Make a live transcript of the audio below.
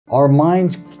Our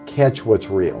minds catch what's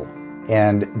real,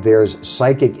 and there's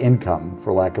psychic income,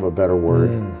 for lack of a better word,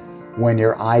 when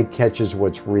your eye catches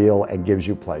what's real and gives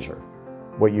you pleasure.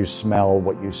 What you smell,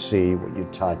 what you see, what you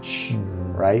touch,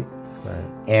 right? Right.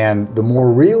 And the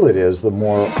more real it is, the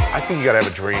more... I think you gotta have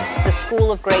a dream. The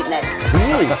School of Greatness.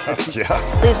 Really?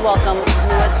 Yeah. Please welcome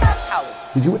Lewis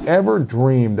Howes. Did you ever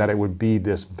dream that it would be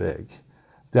this big?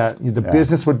 That the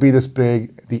business would be this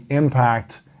big, the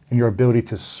impact and your ability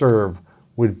to serve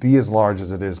would be as large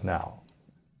as it is now?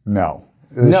 No.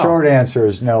 The short answer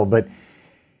is no, but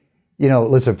you know,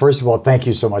 listen, first of all, thank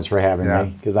you so much for having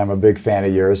me, because I'm a big fan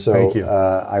of yours, so thank you.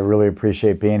 I really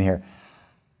appreciate being here.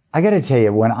 I got to tell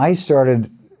you, when I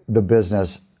started the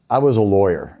business, I was a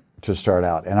lawyer to start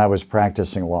out, and I was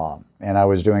practicing law, and I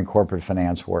was doing corporate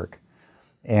finance work.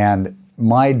 And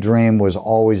my dream was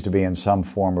always to be in some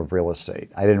form of real estate.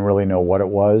 I didn't really know what it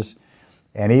was.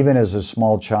 And even as a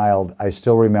small child, I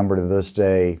still remember to this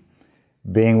day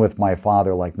being with my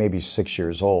father, like maybe 6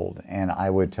 years old, and I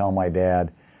would tell my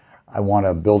dad, I want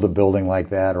to build a building like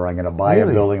that, or I'm going to buy a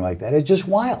building like that. It's just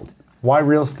wild. Why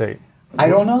real estate? I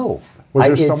don't know. Was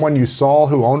there someone you saw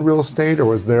who owned real estate, or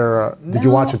was there, did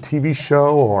you watch a TV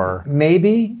show, or?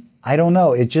 Maybe. I don't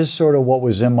know. It's just sort of what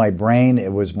was in my brain.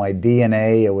 It was my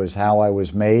DNA. It was how I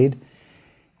was made.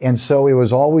 And so it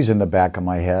was always in the back of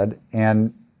my head.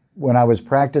 And when I was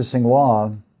practicing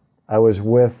law, I was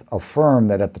with a firm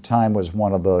that at the time was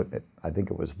one of the, I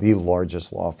think it was the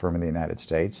largest law firm in the United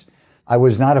States. I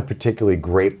was not a particularly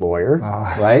great lawyer,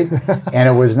 right? And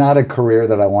it was not a career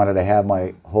that I wanted to have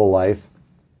my whole life.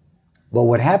 But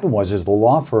what happened was the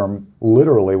law firm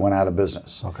literally went out of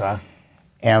business. Okay.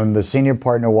 And the senior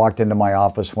partner walked into my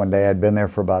office one day. I'd been there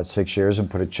for about 6 years,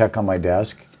 and put a check on my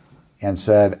desk and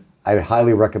said, I'd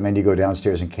highly recommend you go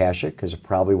downstairs and cash it, because it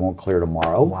probably won't clear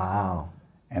tomorrow. Wow.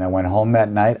 And I went home that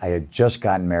night. I had just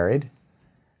gotten married.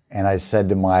 And I said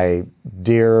to my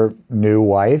dear new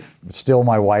wife, still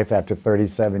my wife after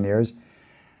 37 years,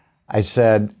 I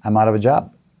said, I'm out of a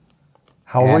job.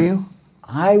 How old were you?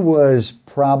 I was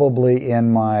probably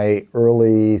in my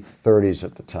early 30s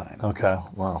at the time. Okay,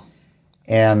 wow.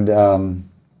 And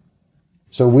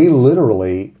so we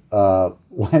literally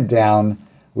went down,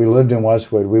 we lived in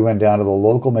Westwood, we went down to the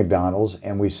local McDonald's,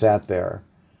 and we sat there.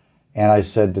 And I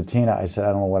said to Tina, I said,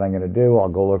 I don't know what I'm going to do. I'll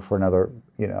go look for another,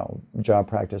 you know, job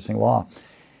practicing law.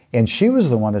 And she was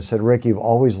the one that said, Rick, you've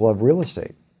always loved real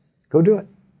estate. Go do it.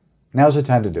 Now's the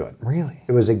time to do it. Really?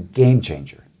 It was a game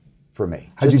changer for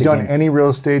me. Had you done any real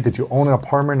estate? Did you own an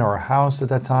apartment or a house at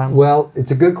that time? Well,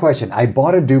 it's a good question. I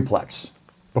bought a duplex.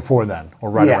 Before then, or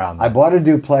right around then? I bought a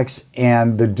duplex,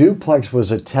 and the duplex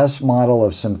was a test model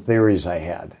of some theories I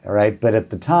had, all right? But at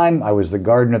the time, I was the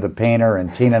gardener, the painter,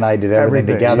 and Tina and I did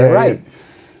everything together, right?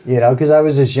 You know, because I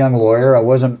was this young lawyer. I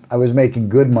was making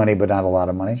good money, but not a lot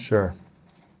of money. Sure.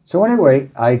 So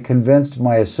anyway, I convinced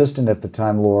my assistant at the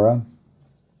time, Laura,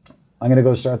 I'm going to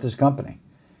go start this company.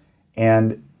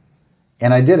 And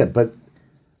I did it. But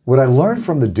what I learned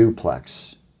from the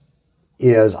duplex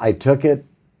is I took it,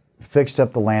 fixed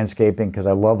up the landscaping, because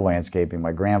I love landscaping.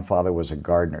 My grandfather was a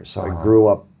gardener, so I grew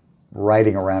up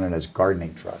riding around in his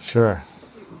gardening truck. Sure.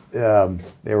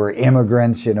 They were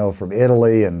immigrants, you know, from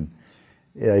Italy, and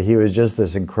he was just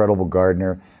this incredible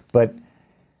gardener. But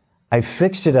I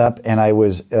fixed it up, and I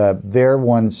was there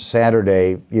one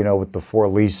Saturday, you know, with the for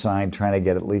lease sign, trying to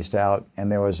get it leased out, and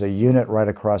there was a unit right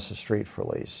across the street for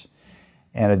lease.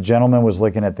 And a gentleman was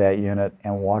looking at that unit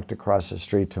and walked across the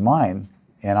street to mine.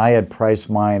 And I had priced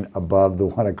mine above the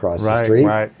one across the street.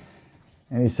 Right.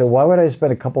 And he said, why would I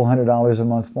spend a couple $100s a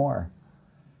month more?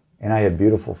 And I had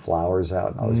beautiful flowers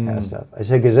out and all this kind of stuff. I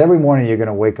said, because every morning you're going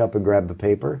to wake up and grab the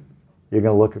paper, you're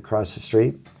going to look across the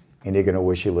street, and you're going to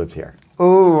wish you lived here.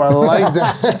 Oh, I like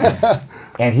that.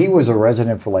 And he was a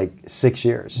resident for like 6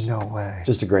 years. No way.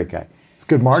 Just a great guy. It's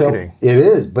good marketing. So it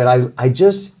is, but I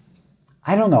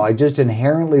don't know, I just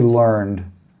inherently learned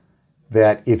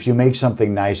that if you make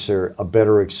something nicer, a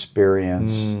better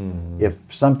experience, if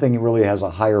something really has a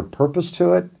higher purpose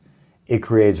to it, it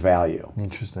creates value.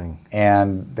 Interesting.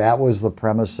 And that was the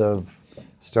premise of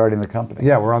starting the company.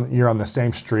 Yeah, you're on the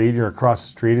same street, you're across the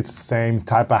street, it's the same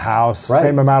type of house,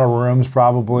 same amount of rooms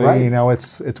probably, you know,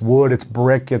 it's wood, it's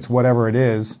brick, it's whatever it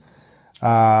is,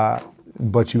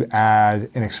 but you add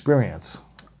an experience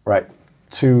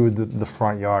to the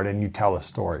front yard, and you tell a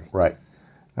story. Right.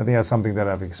 I think that's something that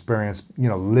I've experienced, you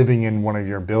know, living in one of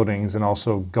your buildings and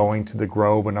also going to the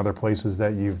Grove and other places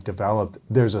that you've developed.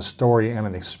 There's a story and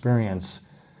an experience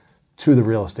to the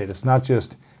real estate. It's not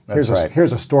just, here's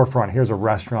a storefront, here's a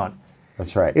restaurant.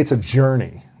 That's right. It's a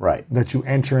journey that you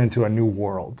enter into a new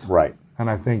world. Right. And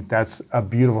I think that's a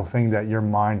beautiful thing that your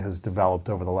mind has developed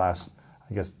over the last,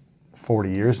 I guess,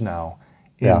 40 years now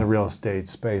in the real estate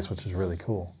space, which is really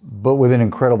cool. But with an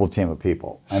incredible team of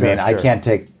people. I mean, I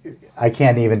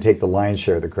can't even take the lion's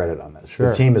share of the credit on this.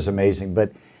 The team is amazing.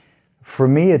 But for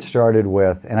me, it started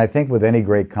with, and I think with any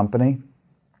great company,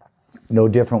 no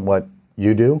different what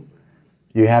you do,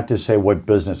 you have to say, what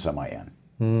business am I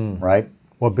in, right?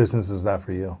 What business is that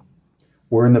for you?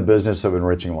 We're in the business of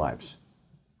enriching lives.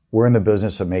 We're in the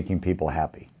business of making people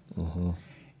happy.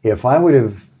 If I would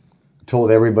have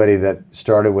told everybody that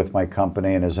started with my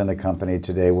company and is in the company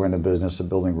today, we're in the business of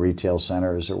building retail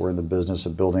centers, or we're in the business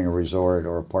of building a resort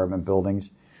or apartment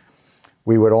buildings,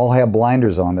 we would all have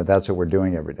blinders on that that's what we're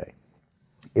doing every day.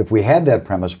 If we had that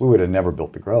premise, we would have never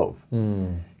built the Grove.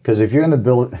 Because if you're in the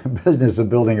business of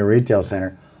building a retail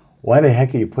center, why the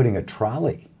heck are you putting a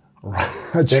trolley?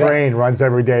 A train runs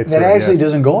every day through. That actually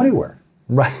doesn't go anywhere.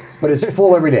 Right. But it's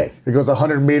full every day. It goes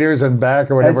 100 meters and back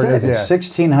or whatever That's it is. It's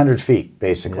 1,600 feet,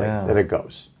 basically, that it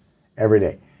goes every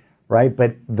day, right?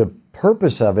 But the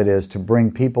purpose of it is to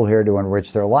bring people here to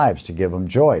enrich their lives, to give them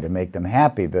joy, to make them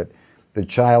happy. That the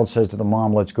child says to the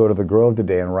mom, let's go to the Grove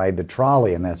today and ride the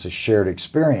trolley, and that's a shared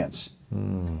experience.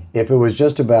 If it was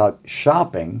just about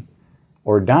shopping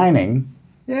or dining,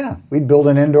 we'd build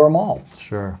an indoor mall.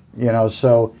 Sure. You know,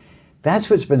 so that's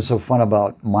what's been so fun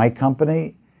about my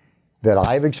company that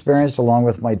I've experienced along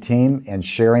with my team, and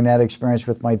sharing that experience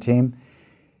with my team,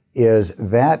 is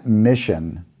that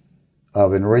mission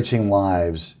of enriching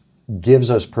lives gives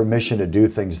us permission to do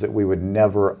things that we would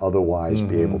never otherwise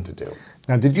be able to do.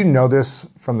 Now, did you know this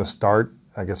from the start,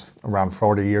 I guess around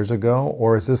 40 years ago,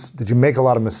 or did you make a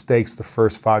lot of mistakes the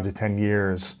first 5 to 10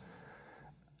 years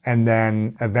and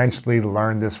then eventually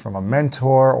learn this from a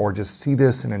mentor, or just see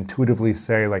this and intuitively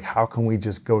say, like, how can we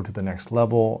just go to the next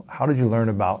level? How did you learn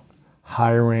about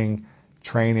hiring,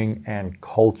 training, and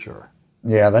culture?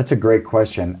 Yeah, that's a great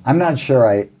question. I'm not sure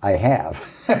I have.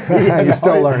 You're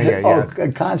still learning it,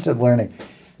 yes. Constant learning.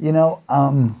 You know,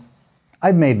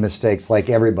 I've made mistakes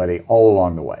like everybody all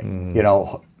along the way. You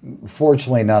know,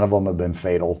 fortunately, none of them have been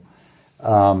fatal,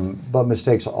 but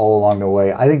mistakes all along the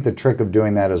way. I think the trick of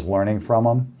doing that is learning from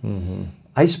them.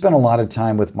 I spent a lot of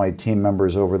time with my team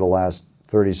members over the last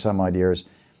 30 some odd years.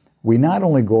 We not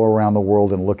only go around the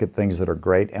world and look at things that are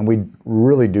great, and we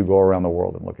really do go around the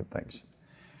world and look at things.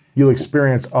 You'll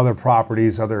experience other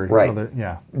properties,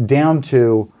 down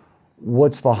to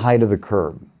what's the height of the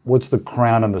curb? What's the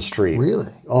crown on the street?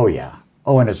 Really? Oh, yeah.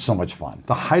 Oh, and it's so much fun.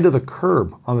 The height of the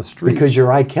curb on the street? Because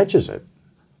your eye catches it.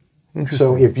 Interesting.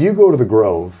 So if you go to the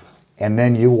Grove and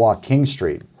then you walk King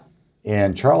Street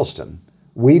in Charleston,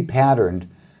 we patterned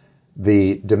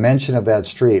the dimension of that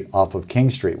street off of King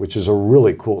Street, which is a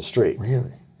really cool street.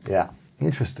 Really? Yeah.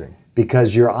 Interesting.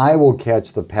 Because your eye will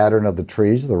catch the pattern of the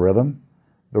trees, the rhythm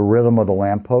of the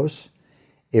lampposts.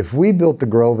 If we built the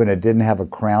Grove and it didn't have a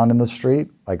crown in the street,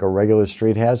 like a regular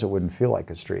street has, it wouldn't feel like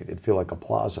a street. It'd feel like a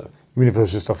plaza. You mean if it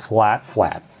was just a flat?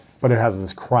 Flat. But it has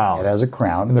this crown. It has a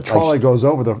crown. And the trolley goes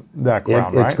over that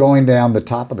crown, right? It's going down the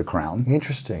top of the crown.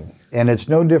 Interesting. And it's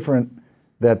no different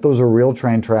that those are real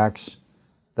train tracks.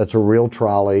 That's a real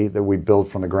trolley that we built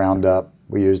from the ground up.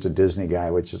 We used a Disney guy,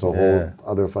 which is a whole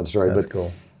other fun story. That's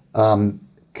cool.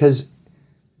 Because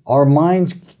our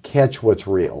minds catch what's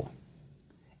real.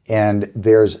 And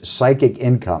there's psychic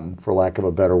income, for lack of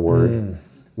a better word,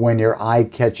 when your eye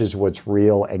catches what's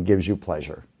real and gives you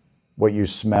pleasure. What you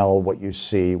smell, what you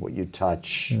see, what you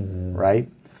touch, right?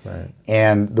 Right.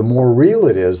 And the more real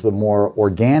it is, the more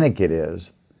organic it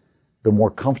is, the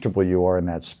more comfortable you are in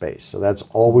that space. So that's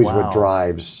always what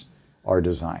drives our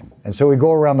design. And so we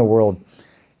go around the world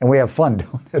and we have fun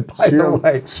doing it, by the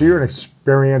way. So you're an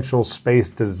experiential space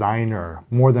designer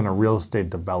more than a real estate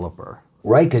developer.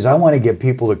 Right, because I want to get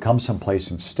people to come someplace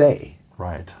and stay.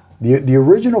 Right. The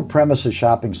original premise of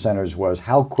shopping centers was,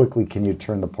 how quickly can you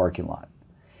turn the parking lot?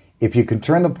 If you can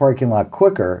turn the parking lot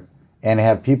quicker and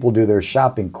have people do their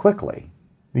shopping quickly,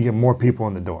 you get more people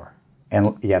in the door.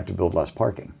 And you have to build less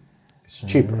parking. It's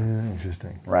cheaper.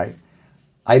 Interesting. Right.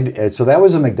 So that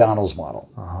was a McDonald's model.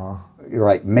 You're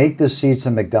right. Make the seats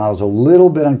in McDonald's a little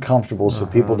bit uncomfortable so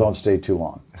people don't stay too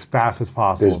long. As fast as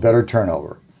possible. There's better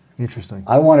turnover. Interesting.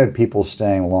 I wanted people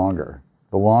staying longer.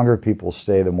 The longer people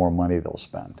stay, the more money they'll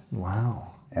spend.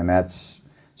 Wow. And that's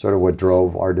sort of what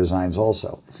drove our designs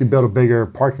also. So you build a bigger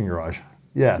parking garage.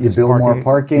 Yeah. You build more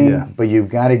parking, but you've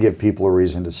got to give people a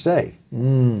reason to stay.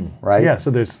 Right? Yeah,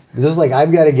 so there's... It's just like,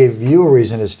 I've got to give you a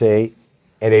reason to stay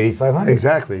at 8,500.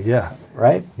 Exactly, yeah.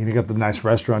 Right? You got the nice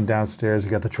restaurant downstairs, you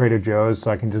got the Trader Joe's,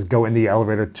 so I can just go in the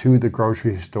elevator to the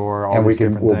grocery store,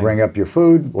 we'll bring up your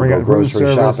food, we'll go grocery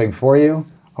shopping for you.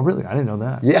 Oh, really? I didn't know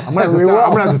that. Yeah, I'm going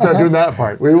to have to start doing that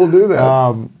part. We will do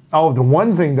that. The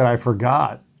one thing that I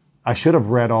forgot, I should have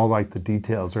read all like the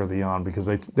details early on because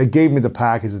they gave me the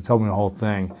package that told me the whole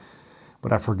thing.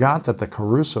 But I forgot that the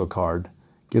Caruso card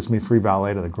gets me free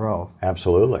valet to the Grove.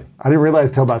 Absolutely. I didn't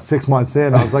realize till about 6 months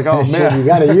in. I was like, oh, So man. you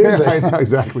got to use it. I know,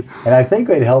 exactly. And I think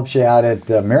it helps you out at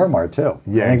Miramar, too.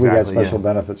 Yeah, I think exactly, we got special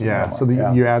benefits at Yeah, Miramar.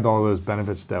 so you add all those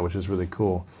benefits to that, which is really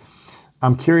cool.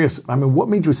 I'm curious, I mean, what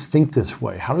made you think this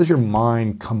way? How does your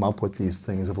mind come up with these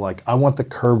things of like, I want the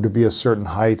curb to be a certain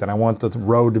height, and I want the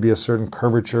road to be a certain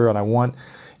curvature, and I want,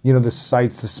 the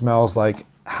sights, the smells, like,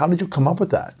 how did you come up with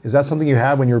that? Is that something you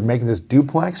had when you were making this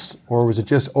duplex, or was it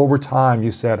just over time you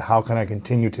said, how can I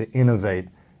continue to innovate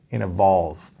and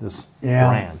evolve this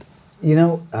brand?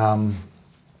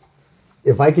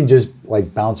 If I can just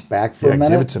like bounce back for a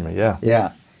minute. Give it to me, yeah.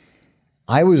 Yeah.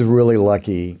 I was really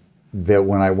lucky that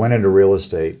when I went into real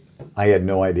estate, I had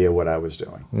no idea what I was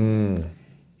doing.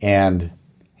 And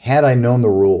had I known the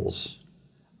rules,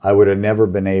 I would have never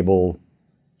been able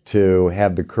to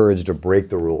have the courage to break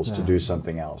the rules to do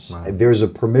something else. Right. There's a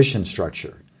permission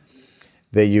structure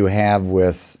that you have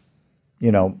with,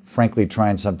 frankly,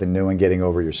 trying something new and getting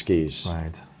over your skis.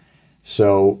 Right.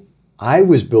 So I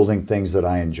was building things that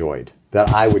I enjoyed, that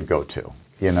I would go to,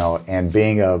 and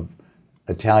being of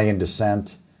Italian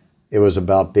descent, it was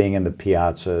about being in the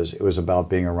piazzas. It was about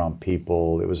being around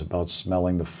people. It was about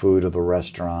smelling the food of the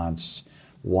restaurants,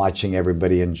 watching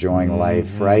everybody enjoying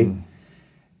life, right?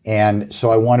 And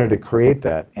so I wanted to create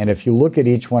that. And if you look at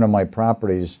each one of my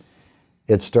properties,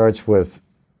 it starts with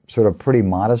sort of pretty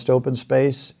modest open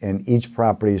space, and each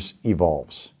property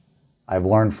evolves. I've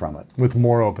learned from it. With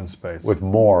more open space. With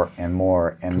more and more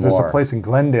and more. Because there's a place in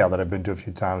Glendale that I've been to a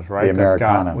few times, right? The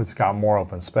Americana. It's got more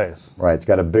open space. Right. It's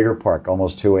got a bigger park,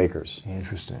 almost 2 acres.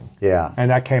 Interesting. Yeah. And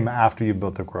that came after you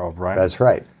built the Grove, right? That's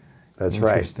right. That's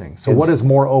right. Interesting. So what does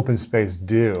more open space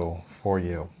do for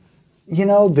you?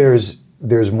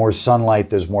 There's more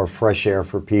sunlight, there's more fresh air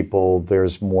for people,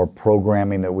 there's more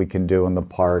programming that we can do in the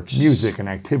parks. Music and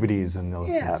activities and those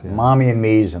things. Yeah, mommy and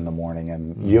me's in the morning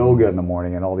and yoga in the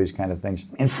morning and all these kind of things.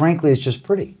 And frankly, it's just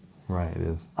pretty. Right, it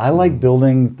is. I like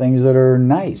building things that are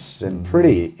nice and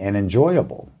pretty and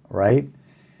enjoyable, right?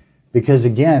 Because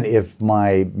again, if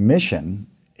my mission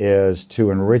is to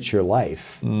enrich your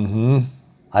life,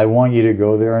 I want you to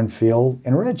go there and feel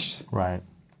enriched. Right.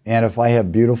 And if I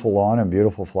have beautiful lawn and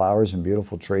beautiful flowers and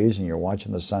beautiful trees and you're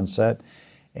watching the sunset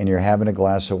and you're having a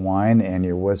glass of wine and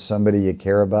you're with somebody you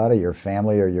care about, or your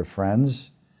family or your friends,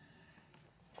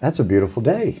 that's a beautiful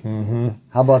day.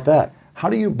 How about that?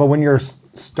 But when you're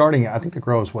starting, I think the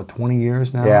Grove is 20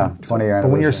 years now? Yeah, 20 years. But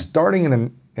when you're starting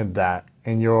in that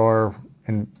and you're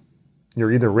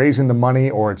either raising the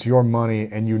money or it's your money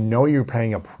and you're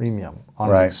paying a premium on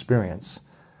an experience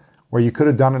where you could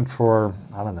have done it for,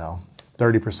 I don't know,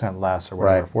 30% less or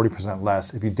whatever, 40%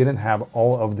 less, if you didn't have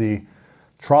all of the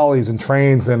trolleys and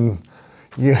trains and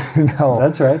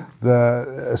that's right,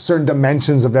 the certain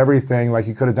dimensions of everything, like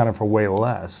you could have done it for way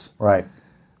less, right,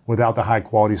 without the high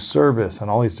quality service and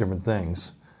all these different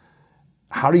things.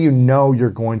 How do you know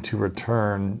you're going to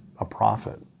return a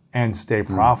profit and stay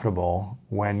profitable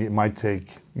when it might take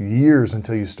years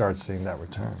until you start seeing that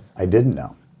return? I didn't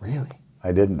know. Really?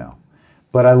 I didn't know.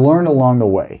 But I learned along the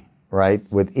way. Right?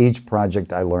 With each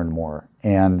project, I learned more.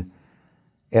 And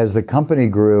as the company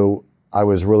grew, I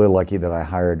was really lucky that I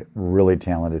hired really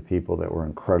talented people that were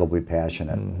incredibly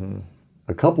passionate.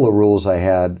 A couple of rules I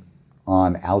had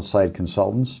on outside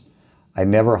consultants: I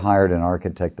never hired an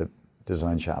architect that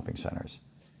designed shopping centers.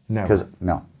 Never?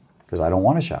 Because I don't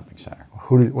want a shopping center.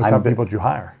 What type of people did you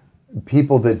hire?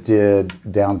 People that did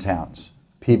downtowns,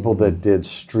 people that did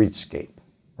streetscape,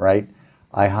 right?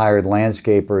 I hired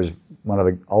landscapers. One of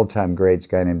the all-time greats, a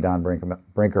guy named Don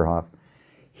Brinkerhoff,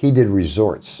 he did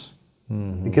resorts.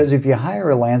 Because if you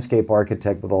hire a landscape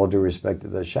architect, with all due respect to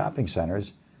the shopping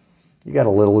centers, you got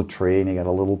a little tree and you got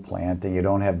a little plant and you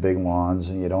don't have big lawns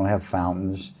and you don't have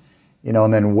fountains.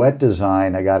 And then wet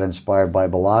design, I got inspired by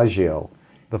Bellagio.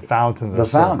 The fountains are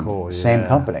so cool. Yeah. Same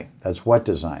company. That's wet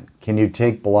design. Can you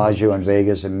take Bellagio in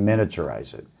Vegas and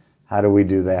miniaturize it? How do we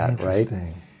do that, right?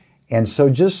 And so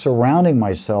just surrounding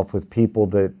myself with people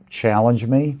that challenge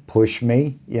me, push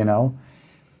me,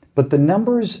 But the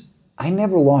numbers, I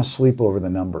never lost sleep over the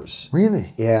numbers.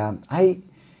 Really? Yeah.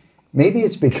 Maybe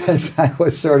it's because I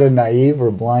was sort of naive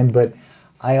or blind, but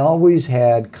I always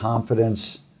had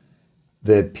confidence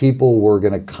that people were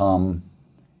going to come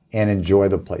and enjoy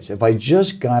the place. If I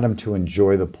just got them to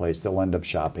enjoy the place, they'll end up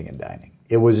shopping and dining.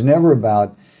 It was never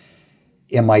about,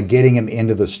 am I getting them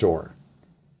into the store?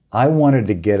 I wanted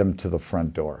to get them to the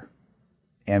front door.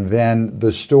 and then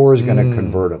the store is going to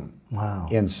convert them Wow.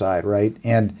 inside, right?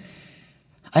 And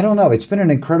I don't know. It's been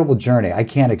an incredible journey. I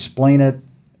can't explain it.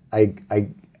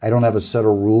 I don't have a set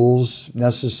of rules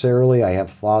necessarily. I have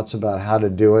thoughts about how to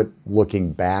do it.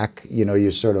 Looking back,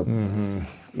 you sort of,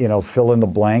 fill in the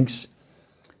blanks.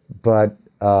 But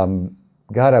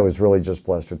God, I was really just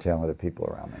blessed with talented people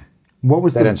around me. What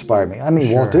was that inspired me? I mean,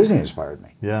 Sure. Walt Disney inspired me.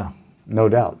 Yeah. No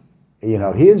doubt. He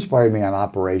inspired me on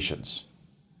operations.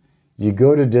 You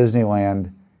go to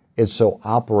Disneyland, it's so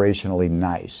operationally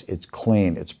nice. It's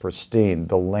clean, it's pristine,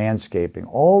 the landscaping,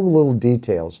 all the little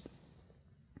details.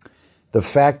 The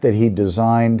fact that he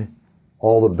designed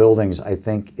all the buildings, I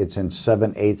think it's in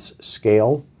 7/8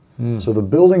 scale. So the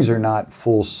buildings are not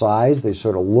full size. They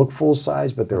sort of look full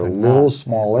size, but they're a little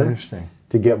smaller. Interesting.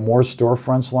 To get more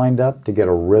storefronts lined up, to get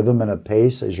a rhythm and a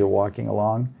pace as you're walking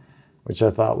along, which I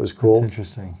thought was cool. That's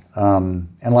interesting.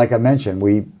 And like I mentioned,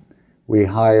 we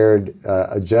hired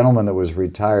a gentleman that was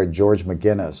retired, George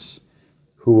McGinnis,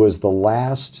 who was the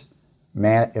last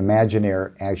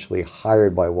Imagineer actually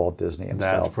hired by Walt Disney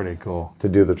himself. That's pretty cool. To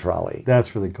do the trolley.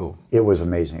 That's really cool. It was an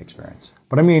amazing experience.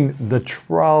 But I mean, the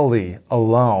trolley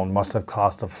alone must have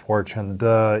cost a fortune.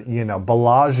 The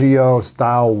Bellagio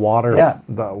style water,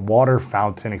 the water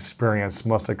fountain experience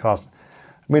must have cost.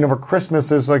 I mean, over Christmas,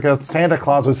 there's like a Santa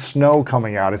Claus with snow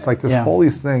coming out. It's like this. All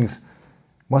these things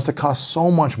must have cost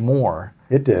so much more.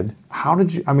 It did. How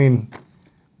did you? I mean,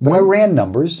 when I ran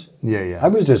numbers. Yeah. I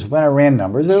was just when I ran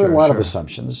numbers. There were a lot of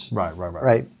assumptions. Right.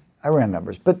 I ran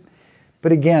numbers, but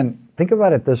again, think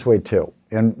about it this way too.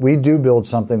 And we do build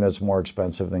something that's more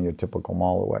expensive than your typical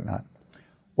mall or whatnot.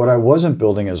 What I wasn't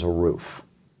building is a roof.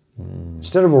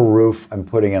 Instead of a roof, I'm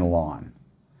putting in lawn.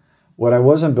 What I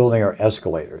wasn't building are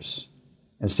escalators.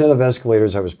 Instead of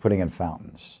escalators, I was putting in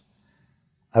fountains.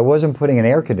 I wasn't putting in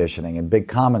air conditioning in big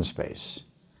common space.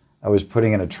 I was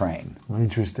putting in a train.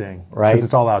 Interesting. Right? Because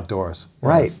it's all outdoors.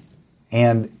 Right. Yes.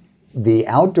 And the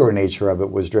outdoor nature of it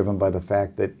was driven by the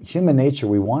fact that human nature,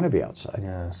 we want to be outside.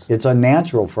 Yes. It's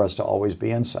unnatural for us to always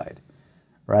be inside,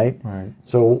 right? Right.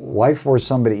 So why force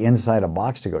somebody inside a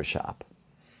box to go shop?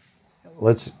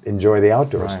 Let's enjoy the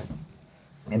outdoors. Right.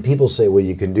 And people say, well,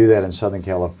 you can do that in Southern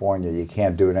California. You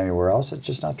can't do it anywhere else. It's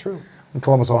just not true. In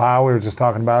Columbus, Ohio, we were just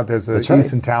talking about it. There's a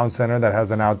Easton Town Center that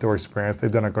has an outdoor experience. They've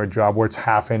done a great job where it's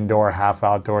half indoor, half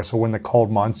outdoor. So when the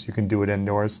cold months, you can do it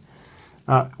indoors.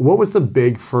 What was the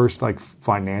big first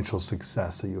financial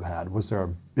success that you had? Was there a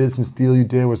business deal you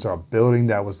did? Was there a building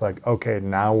that was like, okay,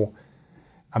 now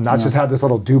I'm not just had this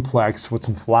little duplex with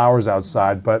some flowers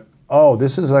outside, but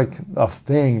this is like a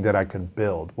thing that I could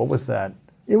build. What was that?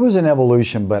 It was an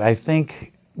evolution, but I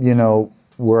think,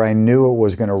 where I knew it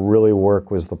was going to really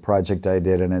work was the project I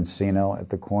did in Encino at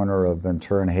the corner of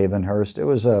Ventura and Havenhurst. It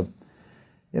was a,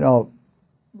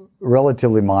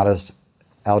 relatively modest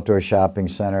outdoor shopping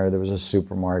center. There was a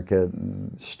supermarket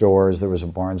and stores. There was a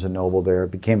Barnes & Noble there.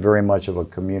 It became very much of a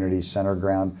community center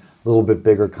ground, a little bit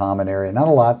bigger common area. Not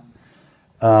a lot.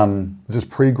 Is this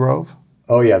pre-Grove?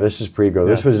 Oh, yeah, this is pre-Grove.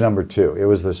 Yeah. This was number 2. It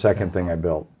was the second thing I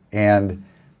built. And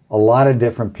a lot of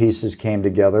different pieces came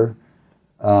together.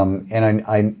 And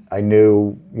I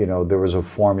knew, there was a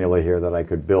formula here that I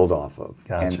could build off of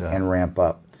and ramp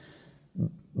up.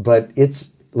 But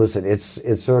it's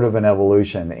sort of an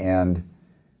evolution. And,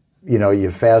 you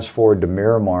fast forward to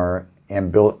Miramar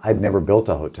and I've never built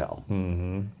a hotel.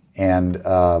 Mm-hmm. And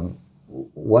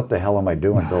what the hell am I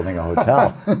doing building a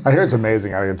hotel? I hear it's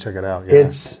amazing. I gotta check it out. Yeah.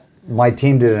 My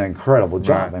team did an incredible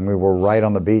job. Right. And we were right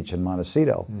on the beach in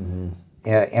Montecito. Mm-hmm.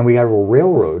 And we had a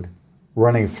railroad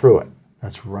running through it.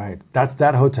 That's right. That's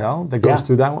that hotel that goes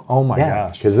through that one? Oh my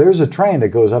gosh. Because there's a train that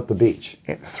goes up the beach.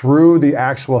 Through the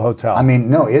actual hotel. I mean,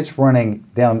 no, it's running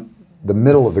down the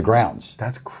middle of the grounds.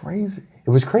 That's crazy. It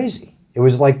was crazy. It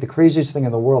was like the craziest thing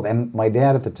in the world. And my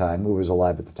dad at the time, who was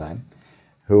alive at the time,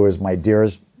 who was my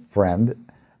dearest friend,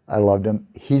 I loved him.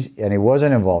 And he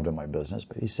wasn't involved in my business,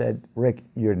 but he said, Rick,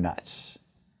 you're nuts.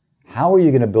 How are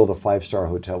you going to build a 5-star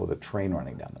hotel with a train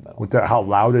running down the middle? With how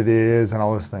loud it is and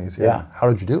all those things. Yeah. How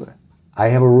did you do it? I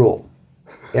have a rule.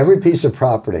 Every piece of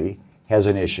property has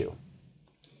an issue.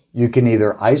 You can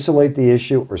either isolate the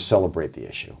issue or celebrate the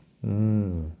issue.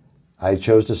 I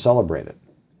chose to celebrate it.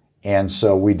 And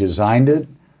so we designed it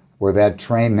where that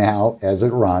train now, as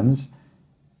it runs,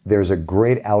 there's a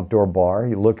great outdoor bar.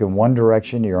 You look in one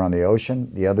direction, you're on the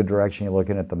ocean. The other direction, you're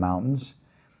looking at the mountains.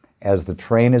 As the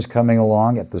train is coming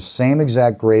along at the same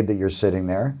exact grade that you're sitting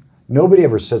there, nobody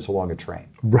ever sits along a train,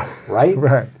 right?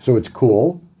 Right. So it's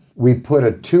cool. We put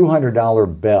a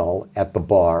 $200 bell at the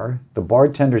bar. The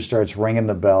bartender starts ringing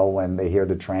the bell when they hear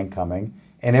the train coming,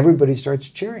 and everybody starts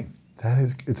cheering.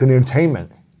 It's an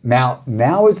entertainment.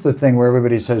 Now it's the thing where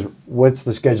everybody says, what's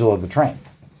the schedule of the train?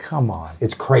 Come on.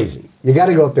 It's crazy. You got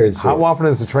to go up there and see. How often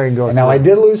does the train go? Now, I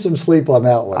did lose some sleep on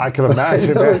that one. I can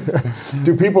imagine that.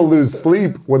 Do people lose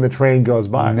sleep when the train goes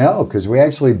by? No, because we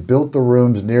actually built the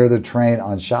rooms near the train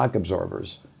on shock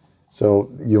absorbers. So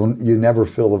you never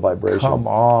feel the vibration. Come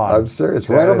on. I'm serious.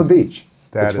 Right on the beach.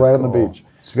 That it's is right on the cool. beach.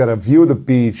 So you got a view of the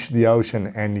beach, the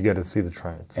ocean, and you get to see the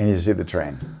trains. And you see the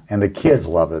train. And the kids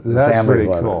love it. The That's families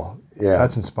pretty love cool. it. Yeah.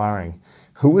 That's inspiring.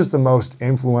 Who was the most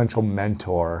influential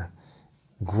mentor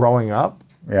growing up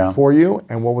for you,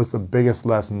 and what was the biggest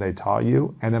lesson they taught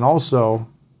you? And then also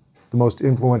the most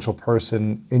influential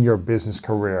person in your business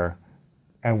career,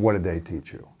 and what did they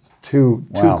teach you? Two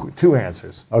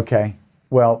answers. Okay.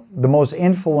 Well, the most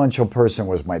influential person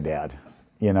was my dad.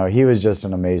 You know, he was just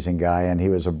an amazing guy, and he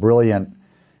was a brilliant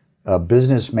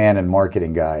businessman and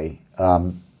marketing guy.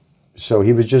 So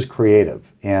he was just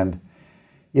creative. And,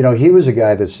 you know, he was a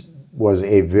guy that was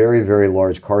a very, very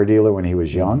large car dealer when he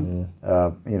was young.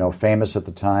 You know, famous at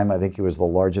the time. I think he was the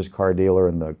largest car dealer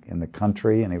in the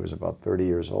country, and he was about 30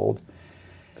 years old.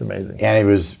 It's amazing. And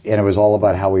it was all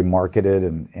about how we marketed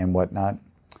and whatnot.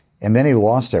 And then he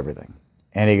lost everything,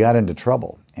 and he got into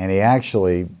trouble. And he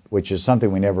actually, which is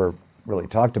something we never really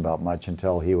talked about much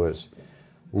until he was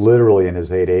literally in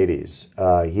his late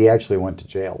 80s. He actually went to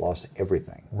jail, lost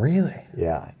everything. Really?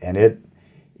 Yeah, and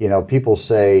you know, people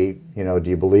say, you know, do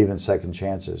you believe in second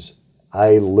chances?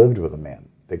 I lived with a man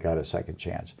that got a second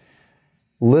chance,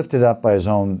 lifted up by his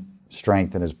own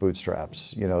strength and his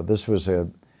bootstraps. You know, this was a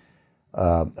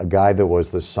guy that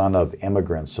was the son of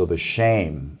immigrants, so the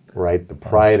shame, right, the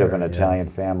pride of an Italian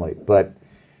family. But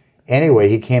anyway,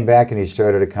 he came back and he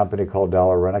started a company called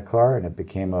Dollar Rent-A-Car, and it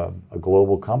became a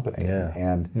global company. Yeah,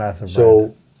 and massive so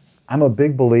brand. I'm a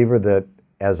big believer that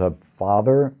as a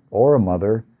father or a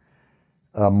mother,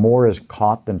 more is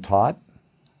caught than taught.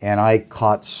 And I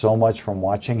caught so much from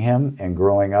watching him and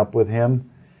growing up with him,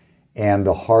 and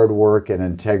the hard work and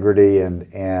integrity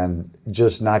and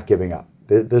just not giving up.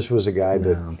 This was a guy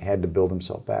that had to build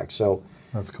himself back. So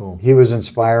that's cool. He was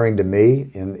inspiring to me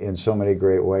in so many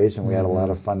great ways, and we had a lot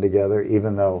of fun together,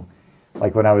 even though,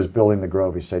 like when I was building the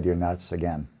Grove, he said, "You're nuts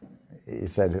again." He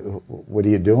said, "What are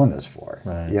you doing this for?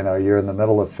 Right. You know, you're in the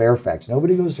middle of Fairfax.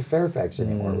 Nobody goes to Fairfax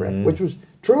anymore," Rick, which was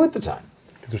true at the time.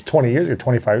 Because it was 20 years or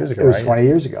 25 years ago, It was right? 20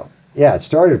 years ago. Yeah, it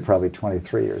started probably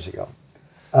 23 years ago.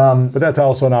 But that's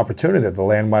also an opportunity. The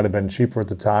land might have been cheaper at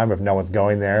the time if no one's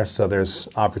going there. So there's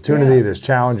opportunity, there's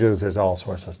challenges, there's all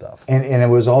sorts of stuff. And it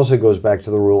was also goes back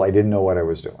to the rule, I didn't know what I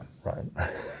was doing. Right.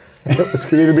 It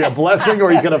could either be a blessing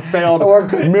or you could have failed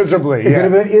miserably. It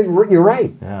could have been, you're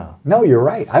right. Yeah. No, you're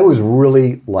right. I was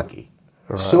really lucky.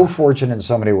 Right. So fortunate in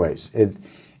so many ways.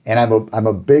 And I'm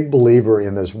a big believer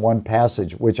in this one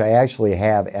passage, which I actually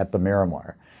have at the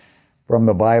Miramar, from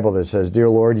the Bible that says, "Dear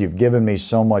Lord, you've given me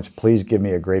so much, please give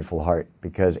me a grateful heart."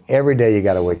 Because every day you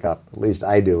got to wake up, at least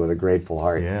I do, with a grateful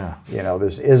heart. Yeah. You know,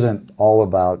 this isn't all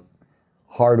about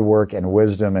hard work and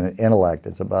wisdom and intellect.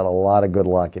 It's about a lot of good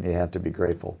luck, and you have to be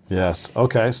grateful. Yes.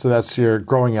 Okay, so that's your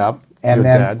growing up, and your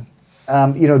then,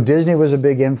 dad. You know, Disney was a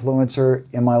big influencer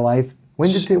in my life.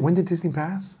 When did Disney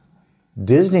pass?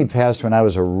 Disney passed when I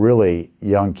was a really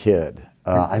young kid.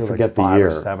 I forget the year.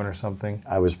 5 or 7 or something.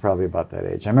 I was probably about that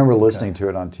age. I remember listening to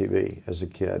it on TV as a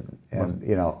kid, and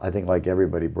you know, I think like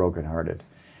everybody, brokenhearted.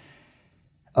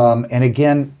 And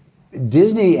again,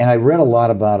 Disney, and I read a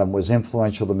lot about him, was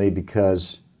influential to me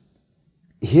because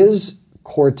his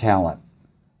core talent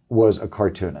was a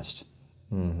cartoonist.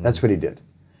 That's what he did.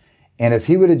 And if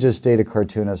he would have just stayed a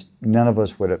cartoonist, none of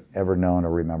us would have ever known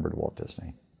or remembered Walt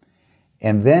Disney.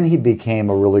 And then he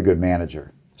became a really good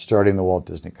manager, starting the Walt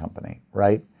Disney Company,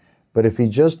 right? But if he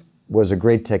just was a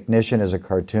great technician as a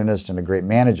cartoonist and a great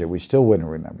manager, we still wouldn't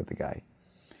remember the guy.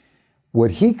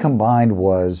 What he combined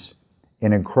was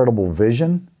an incredible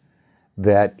vision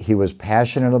that he was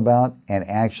passionate about and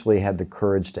actually had the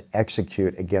courage to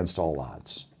execute against all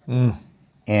odds.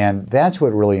 And that's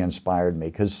what really inspired me,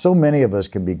 because so many of us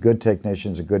can be good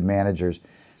technicians and good managers,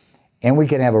 and we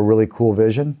can have a really cool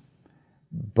vision,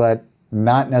 but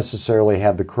not necessarily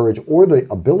have the courage or the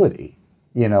ability,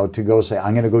 you know, to go say,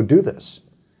 I'm going to go do this.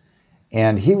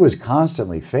 And he was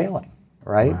constantly failing,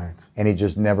 right? And he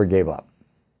just never gave up.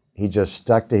 He just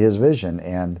stuck to his vision,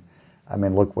 and I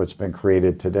mean, look what's been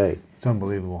created today. It's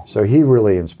unbelievable. So he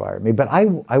really inspired me. But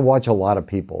I watch a lot of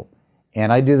people,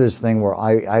 and I do this thing where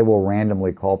I will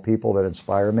randomly call people that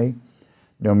inspire me,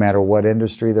 no matter what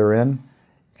industry they're in,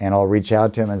 and I'll reach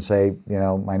out to them and say, you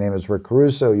know, my name is Rick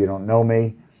Caruso, you don't know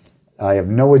me, I have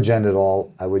no agenda at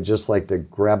all. I would just like to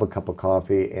grab a cup of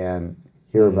coffee and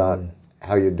hear about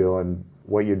how you're doing,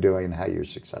 what you're doing and how you're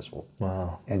successful.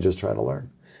 Wow. And just try to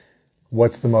learn.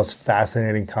 What's the most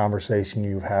fascinating conversation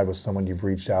you've had with someone you've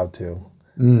reached out to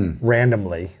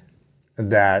randomly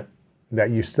that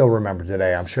you still remember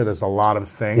today? I'm sure there's a lot of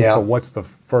things, but what's the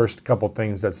first couple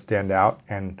things that stand out,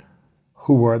 and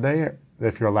who were they,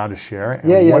 if you're allowed to share?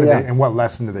 And and what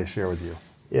lesson did they share with you?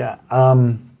 Yeah.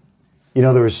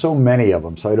 There were so many of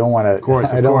them, so I don't want to. Of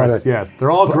course, yes.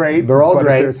 They're all great. They're all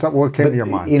great. What came to your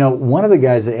mind? One of the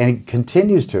guys that and he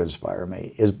continues to inspire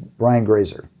me is Brian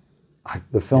Grazer,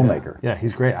 the filmmaker. Yeah,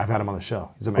 he's great. I've had him on the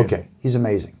show. He's amazing. Okay, he's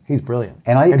amazing. He's brilliant.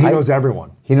 And he knows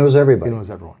everyone. He knows everybody. He knows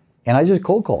everyone. And I just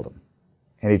cold called him,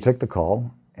 and he took the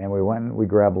call, and we went and we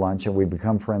grabbed lunch, and we've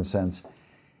become friends since.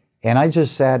 And I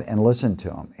just sat and listened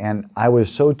to him, and I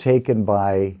was so taken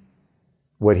by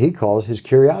what he calls his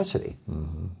curiosity.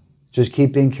 Mm-hmm. Just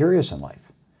keep being curious in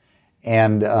life.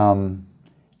 And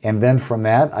then from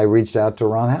that, I reached out to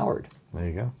Ron Howard. There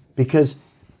you go. Because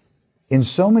in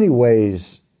so many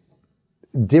ways,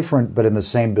 different, but in the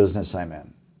same business I'm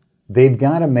in, they've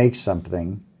got to make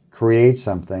something, create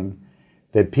something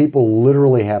that people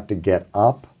literally have to get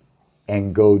up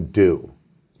and go do.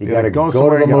 You got to go to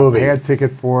the movie. Pay a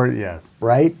ticket for it, yes.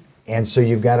 Right? And so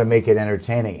you've got to make it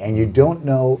entertaining. And you don't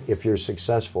know if you're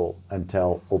successful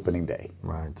until opening day.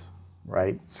 Right?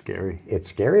 Scary. It's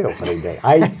scary opening day.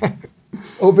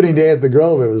 Opening day at the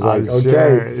Grove, it was like,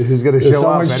 sure. Who's going to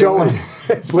show up?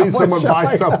 Please, someone buy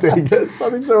something.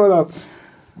 Something showing up.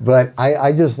 But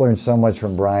I just learned so much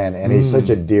from Brian, and he's such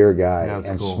a dear guy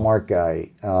and smart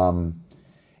guy.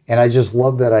 And I just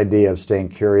love that idea of staying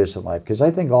curious in life, because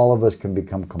I think all of us can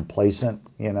become complacent,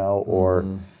 or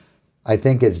I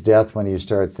think it's death when you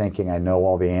start thinking, I know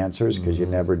all the answers, because you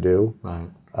never do. Right.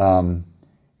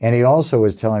 And he also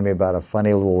was telling me about a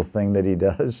funny little thing that he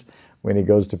does when he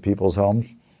goes to people's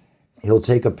homes. He'll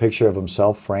take a picture of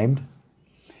himself framed,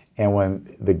 and when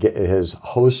his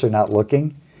hosts are not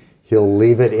looking, he'll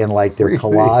leave it in like their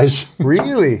collage.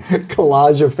 Really?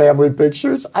 Collage of family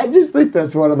pictures. I just think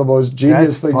that's one of the most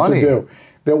genius things to do.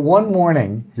 That one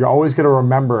morning, you're always going to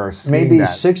remember seeing maybe that.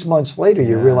 6 months later,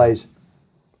 you realize,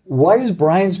 why is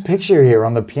Brian's picture here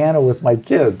on the piano with my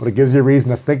kids? But it gives you a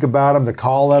reason to think about him, to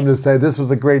call them, to say, this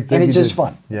was a great thing. And it's just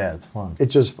fun. Yeah, it's fun.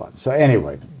 It's just fun. So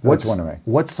anyway, that's one of me.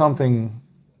 What's something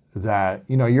that,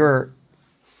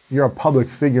 you're a public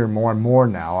figure more and more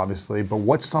now, obviously, but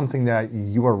what's something that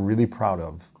you are really proud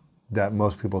of that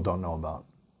most people don't know about?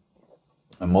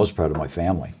 I'm most proud of my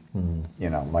family.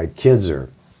 My kids are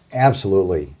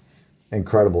absolutely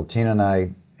incredible. Tina and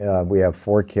I, we have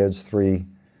 4 kids, three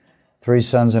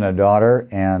sons and a daughter,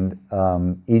 and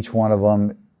each one of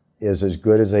them is as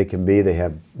good as they can be. They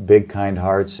have big, kind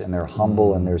hearts, and they're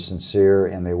humble, and they're sincere,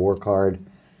 and they work hard.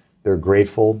 They're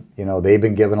grateful. They've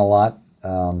been given a lot.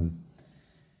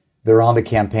 They're on the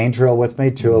campaign trail with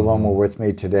me. 2 of them were with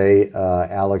me today,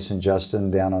 Alex and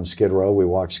Justin, down on Skid Row. We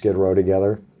walked Skid Row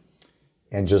together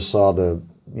and just saw the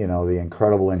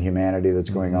incredible inhumanity that's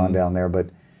going on down there. But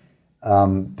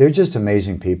they're just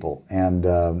amazing people, and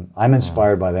I'm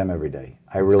inspired by them every day.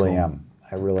 I really am.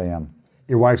 I really am.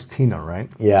 Your wife's Tina, right?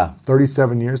 Yeah.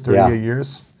 37 years, 38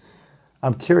 years.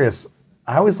 I'm curious.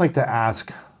 I always like to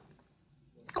ask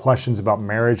questions about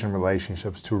marriage and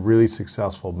relationships to really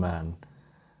successful men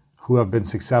who have been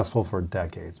successful for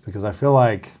decades, because I feel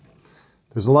like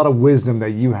there's a lot of wisdom that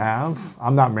you have.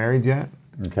 I'm not married yet.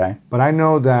 Okay. But I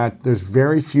know that there's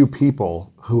very few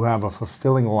people who have a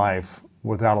fulfilling life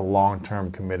without a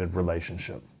long-term committed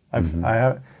relationship.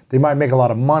 They might make a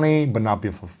lot of money, but not be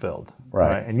fulfilled.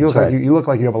 Right? And you look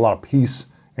like you have a lot of peace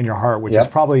in your heart, which is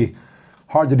probably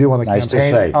hard to do on the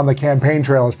campaign. On the campaign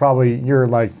trail, it's probably you're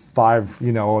like 5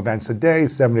 events a day,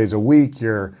 7 days a week.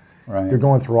 You're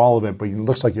going through all of it, but it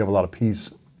looks like you have a lot of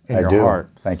peace in your heart.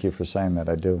 Thank you for saying that.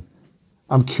 I do.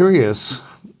 I'm curious.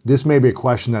 This may be a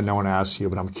question that no one asks you,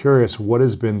 but I'm curious. What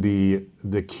has been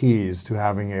the keys to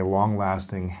having a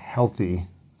long-lasting, healthy,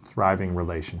 thriving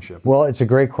relationship? Well, it's a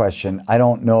great question. I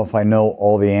don't know if I know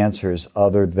all the answers,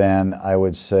 other than I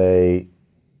would say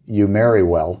you marry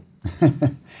well.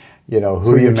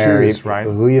 Who you marry, choose, right?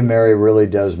 Who you marry really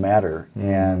does matter,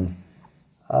 and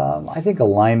I think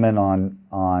alignment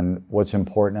on what's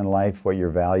important in life, what your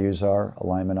values are,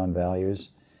 alignment on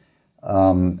values,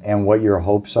 and what your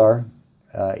hopes are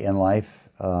in life.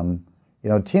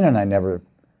 Tina and I never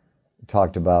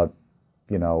talked about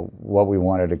what we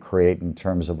wanted to create in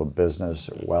terms of a business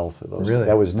or wealth or those. Really?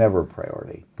 That was never a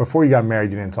priority. Before you got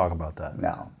married, you didn't talk about that?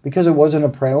 No, because it wasn't a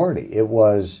priority. It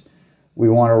was, we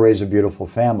want to raise a beautiful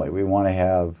family. We want to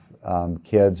have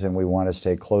kids, and we want to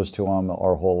stay close to them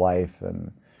our whole life,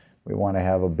 and we want to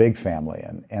have a big family,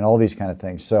 and all these kind of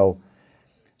things. So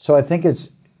I think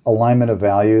alignment of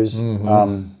values.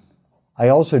 I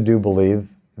also do believe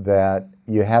that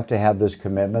you have to have this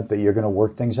commitment that you're going to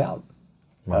work things out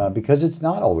because it's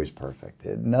not always perfect.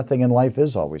 Nothing in life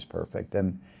is always perfect,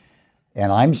 and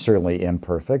I'm certainly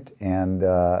imperfect, and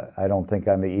I don't think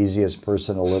I'm the easiest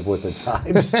person to live with at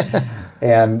times.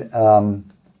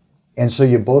 and so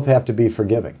you both have to be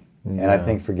forgiving, and I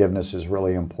think forgiveness is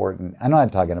really important. I'm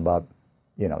not talking about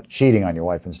cheating on your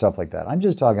wife and stuff like that. I'm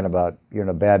just talking about you're in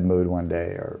a bad mood one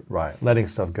day, or letting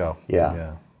stuff go.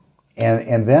 Yeah.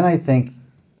 And then I think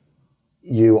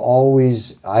you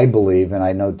always, I believe, and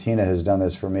I know Tina has done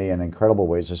this for me in incredible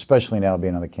ways, especially now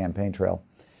being on the campaign trail.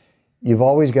 You've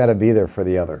always got to be there for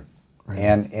the other,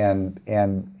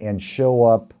 and show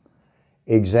up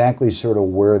exactly sort of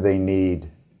where they need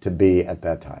to be at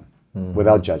that time,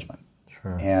 without judgment.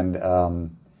 Sure. And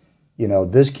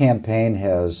this campaign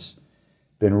has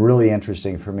been really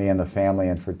interesting for me and the family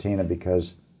and for Tina,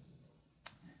 because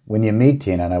when you meet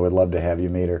Tina, and I would love to have you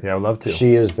meet her. Yeah, I would love to.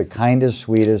 She is the kindest,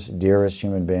 sweetest, dearest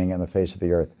human being on the face of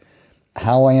the earth.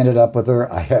 How I ended up with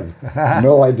her, I have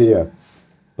no idea.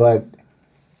 But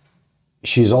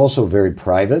she's also very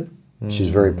private. She's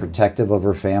very protective of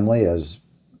her family, as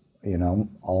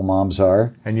all moms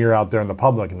are. And you're out there in the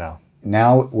public now.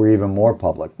 Now we're even more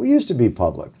public. We used to be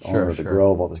public, owner of the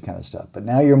Grove, all this kind of stuff. But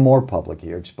now you're more public.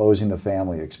 You're exposing the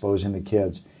family, you're exposing the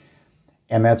kids.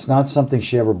 And that's not something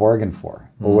she ever bargained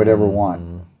for or would ever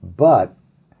want. But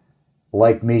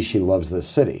like me, she loves this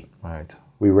city. Right.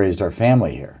 We raised our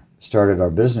family here, started our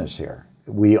business here.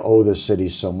 We owe the city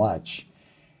so much.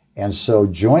 And so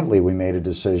jointly we made a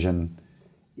decision,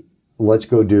 let's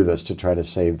go do this to try to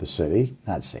save the city.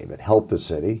 Not save it, help the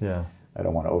city. Yeah. I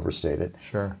don't want to overstate it.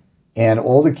 Sure. And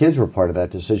all the kids were part of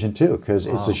that decision too, because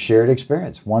it's a shared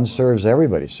experience. One serves,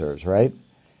 everybody serves, right?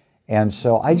 And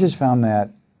so I just found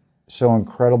that so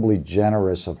incredibly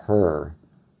generous of her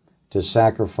to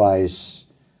sacrifice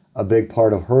a big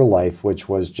part of her life, which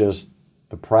was just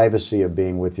the privacy of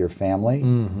being with your family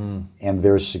and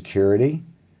their security,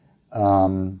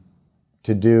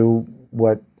 to do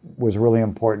what was really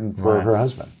important for her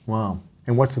husband. Wow.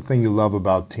 And what's the thing you love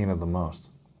about Tina the most?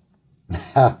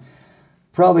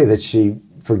 Probably that she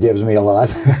forgives me a lot.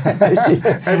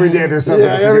 Every day there's something.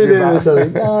 Yeah, every day there's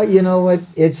something. No, you know what?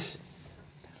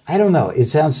 I don't know. It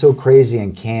sounds so crazy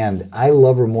and canned. I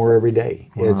love her more every day.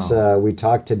 Wow. We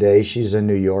talked today. She's in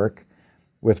New York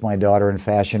with my daughter in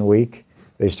Fashion Week.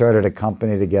 They started a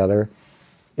company together.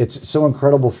 It's so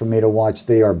incredible for me to watch.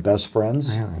 They are best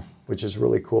friends, which is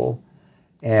really cool.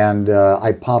 And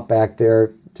I pop back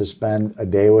there to spend a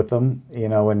day with them,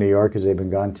 in New York, because they've been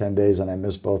gone 10 days, and I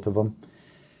miss both of them.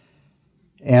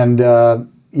 And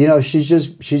she's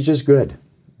just good.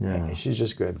 Yeah, she's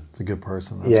just good. It's a good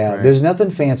person. That's great. There's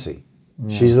nothing fancy.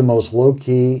 Yeah. She's the most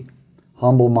low-key,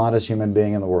 humble, modest human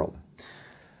being in the world.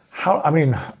 How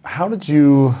did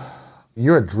you?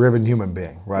 You're a driven human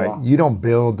being, right? Wow. You don't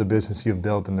build the business you've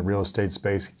built in the real estate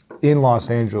space in Los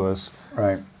Angeles,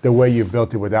 right, the way you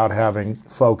built it without having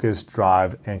focus,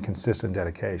 drive, and consistent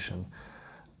dedication.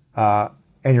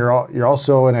 And you're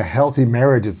also in a healthy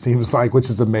marriage, it seems like, which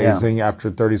is amazing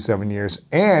after 37 years.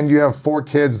 And you have 4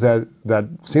 kids that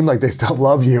seem like they still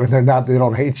love you, and they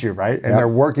don't hate you, right? And they're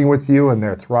working with you, and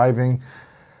they're thriving.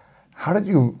 How do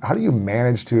you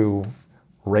manage to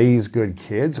raise good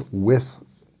kids with,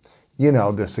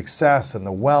 the success and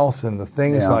the wealth and the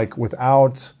things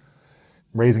without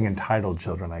raising entitled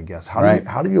children, I guess.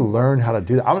 How do you learn how to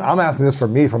do that? I'm asking this for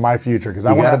me, for my future, because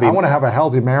I want to have a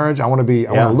healthy marriage. I want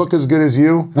to look as good as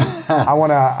you. I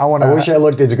wish I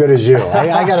looked as good as you.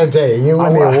 I got to tell you, you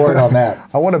win the award on that.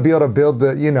 I want to be able to build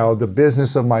the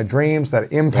business of my dreams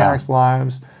that impacts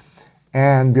lives,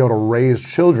 and be able to raise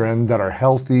children that are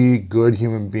healthy, good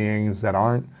human beings that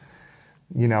aren't,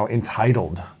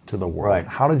 entitled to the world. Right.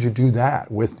 How did you do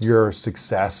that with your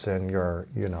success and your,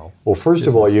 Well, first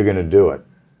of all, you're going to do it.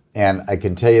 And I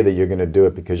can tell you that you're going to do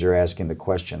it because you're asking the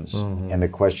questions. And the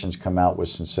questions come out with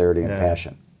sincerity and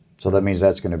passion. So that means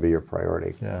that's going to be your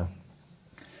priority. Yeah.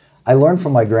 I learned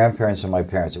from my grandparents and my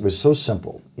parents. It was so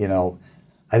simple.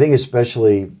 I think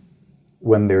especially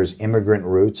when there's immigrant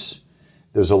roots,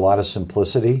 there's a lot of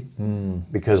simplicity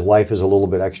because life is a little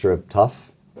bit extra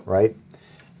tough, right?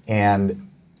 And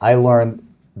I learned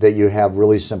that you have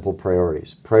really simple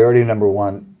priorities. Priority number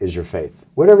 1 is your faith,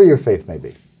 whatever your faith may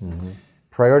be.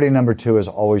 Priority number 2 is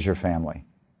always your family.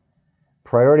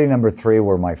 Priority number 3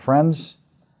 were my friends,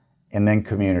 and then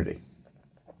community.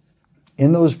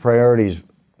 In those priorities,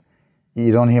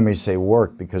 you don't hear me say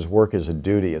work, because work is a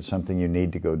duty. It's something you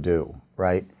need to go do,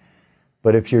 right?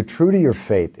 But if you're true to your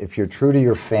faith, if you're true to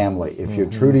your family, if you're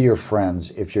true to your friends,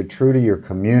 if you're true to your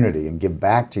community and give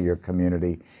back to your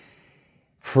community,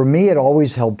 for me, it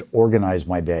always helped organize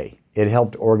my day. It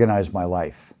helped organize my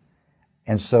life.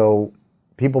 And so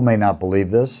people may not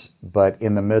believe this, but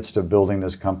in the midst of building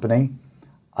this company,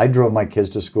 I drove my kids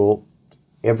to school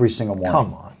every single morning.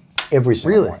 Come on. Every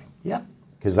single morning. Yeah,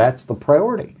 because that's the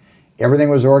priority. Everything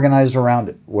was organized around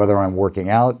it, whether I'm working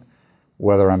out,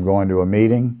 whether I'm going to a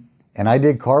meeting. And I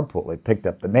did carpool. I picked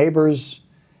up the neighbors.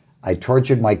 I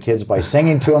tortured my kids by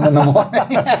singing to them in the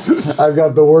morning. I've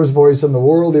got the worst voice in the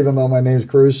world, even though my name's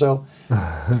Caruso.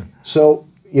 So,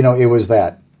 you know, it was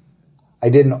that. I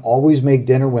didn't always make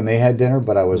dinner when they had dinner,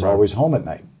 but I was always home at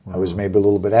night. I was maybe a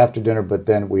little bit after dinner, but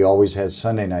then we always had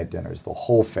Sunday night dinners, the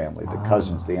whole family, the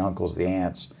cousins, the uncles, the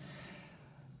aunts.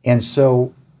 And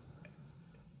so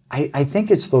I think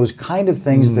it's those kind of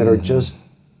things that are just,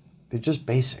 they're just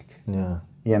basic. Yeah.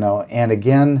 You know, and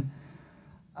again,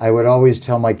 I would always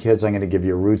tell my kids, I'm going to give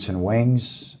you roots and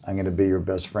wings. I'm going to be your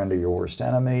best friend or your worst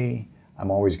enemy.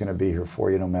 I'm always going to be here for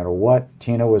you no matter what.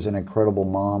 Tina was an incredible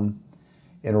mom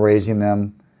in raising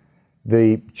them.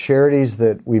 The charities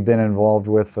that we've been involved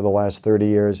with for the last 30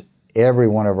 years, every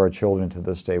one of our children to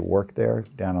this day work there,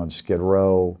 down on Skid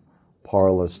Row,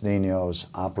 Para Los Niños,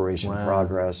 Operation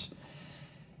Progress.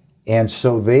 And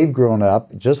so they've grown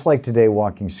up, just like today,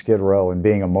 walking Skid Row and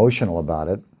being emotional about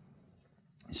it,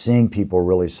 seeing people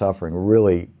really suffering,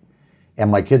 really, and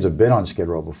my kids have been on Skid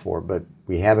Row before, but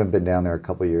we haven't been down there a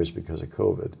couple of years because of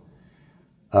COVID,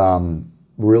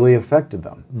 really affected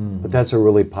them. But that's a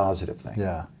really positive thing.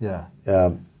 Yeah, yeah.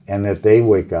 And that they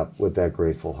wake up with that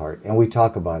grateful heart. And we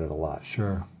talk about it a lot.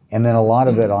 Sure. And then a lot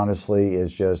of it, honestly,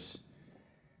 is just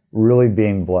really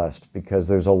being blessed, because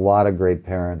there's a lot of great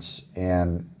parents,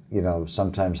 and you know,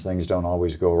 sometimes things don't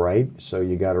always go right. So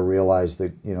you got to realize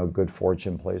that, you know, good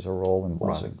fortune plays a role in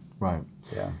blessing. Right.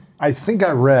 Yeah. I think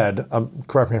I read,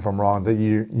 correct me if I'm wrong, that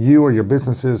you or your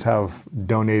businesses have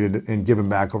donated and given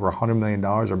back over $100 million,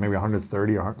 or maybe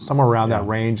 130, or somewhere around that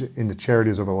range, into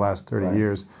charities over the last 30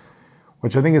 years,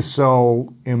 which I think is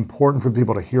so important for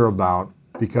people to hear about,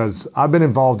 because I've been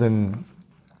involved in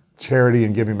charity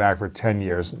and giving back for 10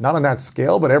 years. Not on that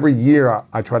scale, but every year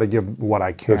I try to give what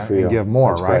I can and give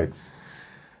more, That's right? great.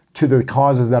 To the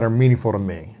causes that are meaningful to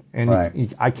me. And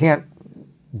Right. I can't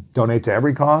donate to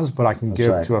every cause, but I can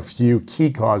give to a few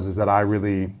key causes that I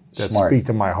really, that Smart. speak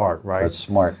to my heart, right? That's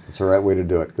smart. It's the right way to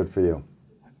do it. Good for you.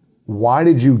 Why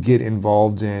did you get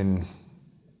involved in,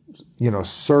 you know,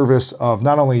 service of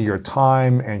not only your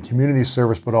time and community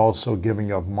service, but also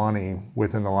giving of money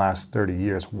within the last 30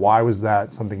 years? Why was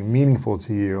that something meaningful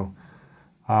to you?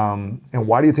 And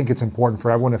why do you think it's important for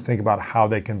everyone to think about how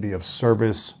they can be of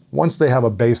service once they have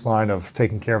a baseline of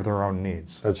taking care of their own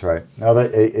needs? That's right. Now,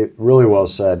 that it really well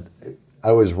said.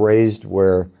 I was raised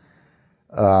where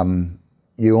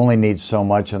you only need so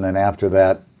much, and then after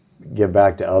that, give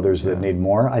back to others that need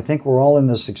more. I think we're all in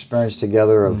this experience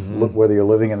together of look, whether you're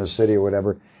living in the city or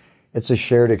whatever, it's a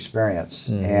shared experience.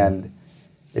 And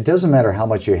it doesn't matter how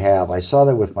much you have. I saw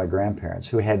that with my grandparents,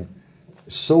 who had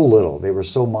so little. They were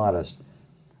so modest.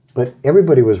 But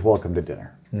everybody was welcome to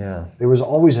dinner. Yeah. There was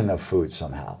always enough food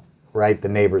somehow, right? The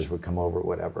neighbors would come over,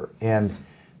 whatever. And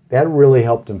that really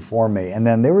helped inform me. And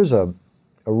then there was a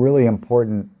really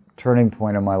important turning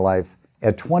point in my life.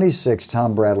 At 26,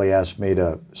 Tom Bradley asked me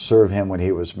to serve him when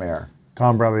he was mayor.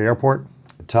 Tom Bradley Airport?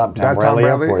 Tom Bradley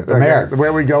Airport, the mayor.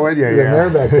 Where we go in? Yeah, The mayor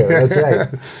back there, that's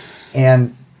right.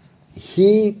 And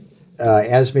he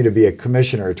asked me to be a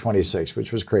commissioner at 26,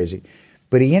 which was crazy.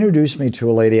 But he introduced me to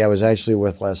a lady I was actually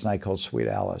with last night called Sweet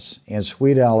Alice. And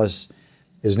Sweet Alice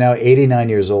is now 89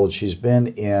 years old. She's been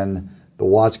in the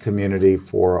Watts community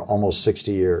for almost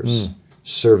 60 years,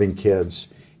 serving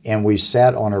kids. And we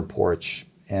sat on her porch.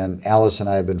 And Alice and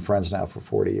I have been friends now for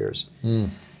 40 years.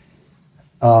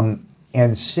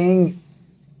 And seeing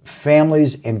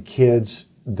families and kids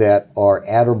that are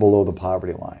at or below the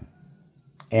poverty line,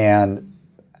 and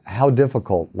how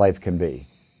difficult life can be.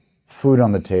 Food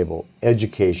on the table,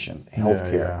 education,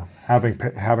 healthcare.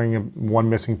 Having one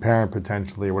missing parent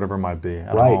potentially, or whatever it might be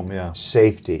at home. Yeah.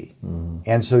 Safety.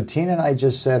 And so Tina and I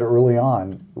just said early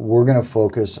on, we're going to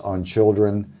focus on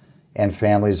children and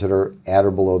families that are at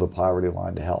or below the poverty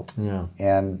line to help. Yeah.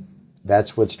 And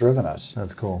that's what's driven us.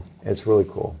 That's cool. It's really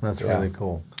cool. That's really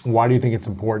cool. Why do you think it's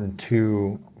important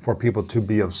for people to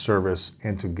be of service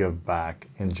and to give back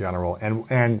in general?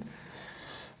 And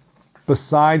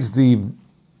besides the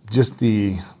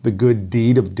good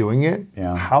deed of doing it,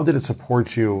 how did it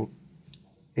support you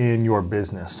in your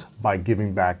business by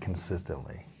giving back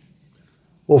consistently?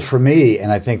 Well, for me,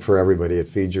 and I think for everybody, it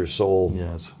feeds your soul.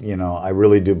 Yes. You know, I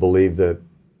really do believe that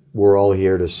we're all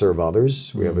here to serve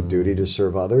others. We have a duty to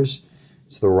serve others.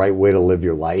 It's the right way to live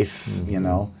your life, you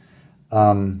know.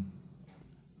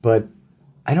 But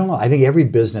I don't know. I think every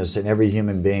business and every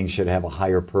human being should have a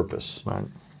higher purpose. Right.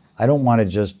 I don't want to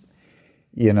just,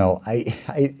 you know,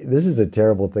 this is a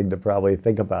terrible thing to probably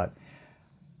think about.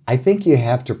 I think you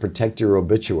have to protect your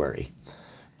obituary.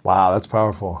 Wow, that's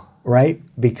powerful. Right?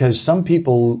 Because some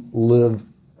people live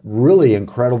really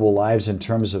incredible lives in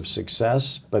terms of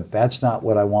success, but that's not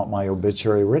what I want my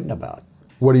obituary written about.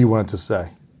 What do you want it to say?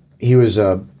 He was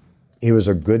a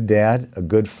good dad, a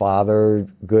good father,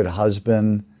 good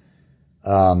husband,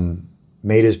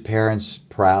 made his parents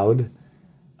proud,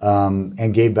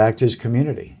 and gave back to his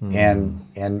community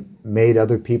and made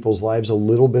other people's lives a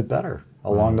little bit better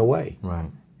along the way.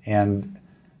 Right. And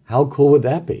how cool would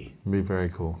that be? It'd be very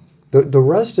cool. The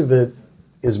rest of it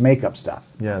is makeup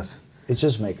stuff. Yes. It's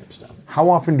just makeup stuff. How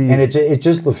often do you... And it's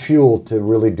just the fuel to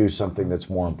really do something that's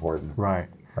more important. Right.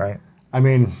 Right. I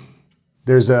mean,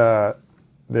 there's I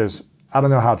don't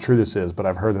know how true this is, but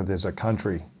I've heard that there's a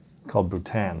country called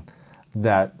Bhutan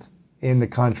that in the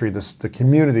country, the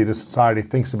community, the society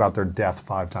thinks about their death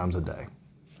 5 times a day.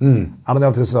 I don't know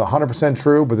if this is 100%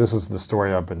 true, but this is the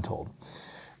story I've been told.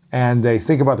 And they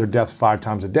think about their death 5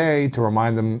 times a day to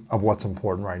remind them of what's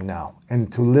important right now and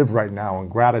to live right now in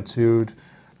gratitude,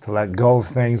 to let go of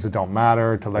things that don't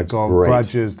matter, to let go of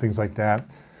grudges, things like that.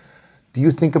 Do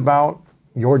you think about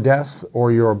your death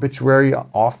or your obituary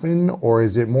often, or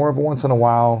is it more of a once in a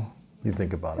while you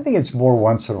think about it? I think it's more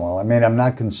once in a while. I mean, I'm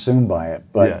not consumed by it,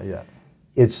 but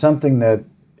it's something that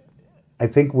I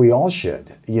think we all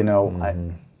should. You know,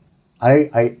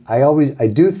 I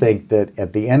do think that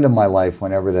at the end of my life,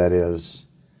 whenever that is,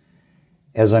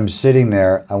 as I'm sitting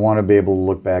there, I want to be able to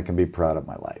look back and be proud of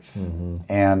my life.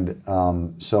 And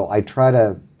so I try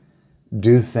to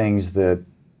do things that,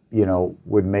 you know,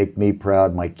 would make me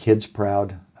proud, my kids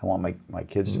proud. I want my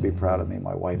kids to be proud of me,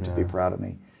 my wife to be proud of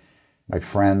me, my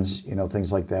friends, you know,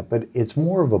 things like that. But it's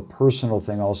more of a personal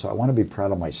thing also. I want to be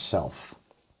proud of myself,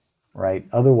 right?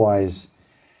 Otherwise,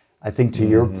 I think to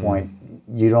your point,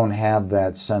 you don't have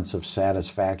that sense of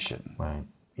satisfaction. Right.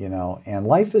 You know, and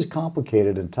life is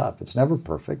complicated and tough. It's never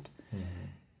perfect.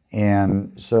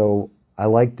 And so I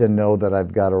like to know that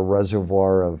I've got a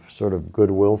reservoir of sort of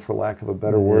goodwill, for lack of a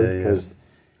better word, because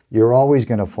you're always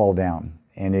going to fall down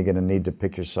and you're going to need to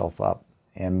pick yourself up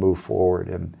and move forward.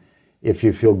 And if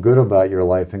you feel good about your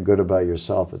life and good about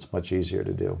yourself, it's much easier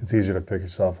to do. It's easier to pick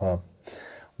yourself up.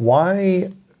 Why,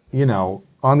 you know,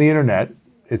 on the internet,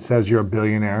 it says you're a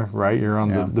billionaire, right? You're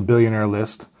on the billionaire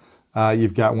list.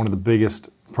 You've got one of the biggest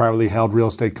privately held real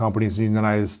estate companies in the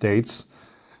United States.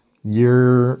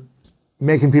 You're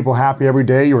making people happy every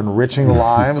day. You're enriching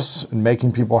lives and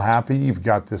making people happy. You've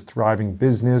got this thriving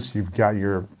business. You've got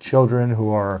your children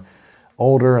who are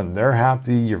older and they're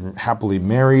happy. You're happily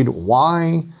married.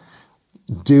 Why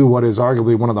do what is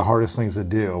arguably one of the hardest things to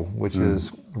do, which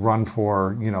is run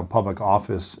for, you know, public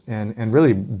office and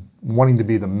really wanting to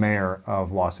be the mayor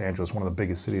of Los Angeles, one of the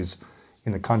biggest cities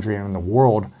in the country and in the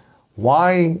world?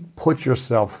 Why put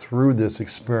yourself through this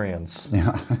experience?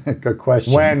 Yeah, good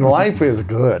question. When life is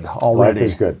good already. Life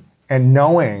is good. And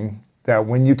knowing that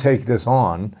when you take this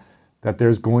on, that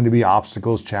there's going to be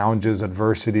obstacles, challenges,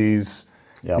 adversities.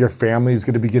 Your family is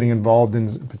going to be getting involved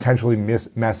in potentially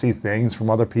messy things from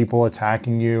other people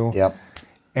attacking you.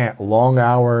 And long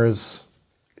hours,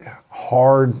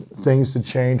 hard things to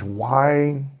change.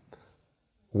 Why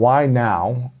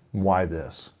now? Why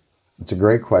this? It's a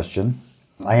great question.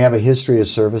 I have a history of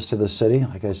service to the city.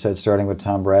 Like I said, starting with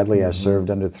Tom Bradley, I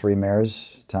served under 3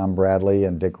 mayors, Tom Bradley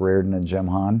and Dick Reardon and Jim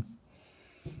Hahn.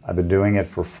 I've been doing it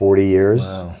for 40 years.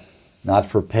 Wow. Not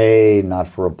for pay, not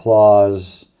for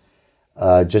applause,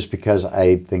 just because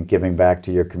I think giving back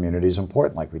to your community is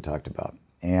important, like we talked about.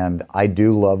 And I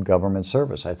do love government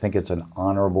service. I think it's an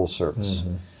honorable service.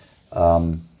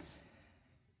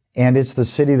 And it's the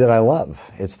city that I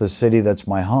love. It's the city that's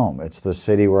my home. It's the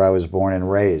city where I was born and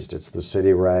raised. It's the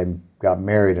city where I got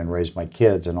married and raised my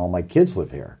kids, and all my kids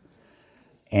live here.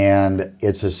 And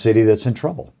it's a city that's in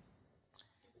trouble.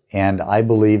 And I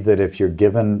believe that if you're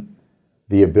given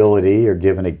the ability or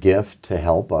given a gift to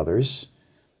help others,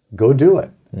 go do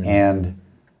it. And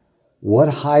what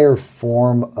higher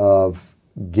form of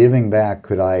giving back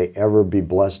could I ever be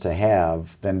blessed to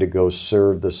have than to go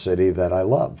serve the city that I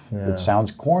love? It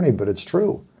sounds corny, but it's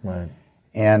true.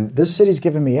 And this city's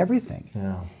given me everything.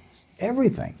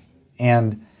 Everything.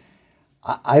 And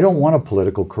I don't want a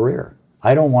political career.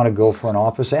 I don't want to go for an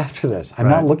office after this. I'm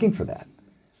not looking for that.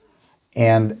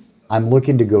 And I'm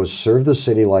looking to go serve the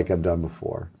city like I've done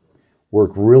before,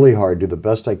 work really hard, do the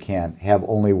best I can, have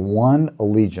only one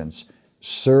allegiance,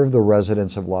 serve the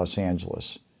residents of Los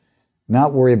Angeles.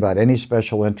 Not worry about any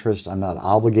special interest. I'm not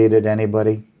obligated to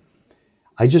anybody.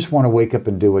 I just want to wake up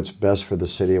and do what's best for the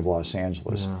city of Los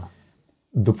Angeles. Yeah.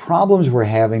 The problems we're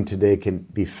having today can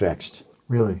be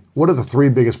Really? What are the three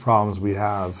biggest problems we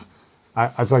have?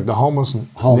 I feel like the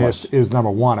homelessness is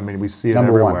number one. I mean, we see it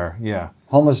everywhere. Yeah.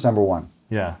 Homeless, number one.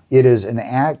 Yeah. It is an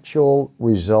actual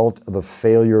result of the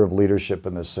failure of leadership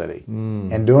in this city.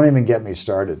 And don't even get me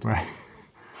started. Right.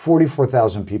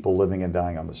 44,000 people living and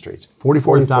dying on the streets.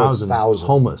 44,000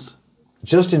 homeless.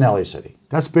 Just in LA City.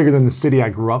 That's bigger than the city I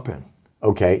grew up in.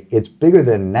 Okay, it's bigger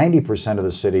than 90% of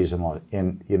the cities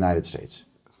in the United States.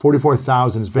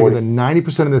 44,000 is bigger than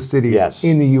 90% of the cities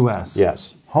in the U.S.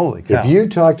 Yes. Holy cow. If you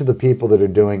talk to the people that are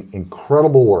doing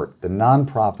incredible work, the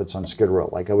nonprofits on Skid Row,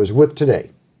 like I was with today,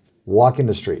 walking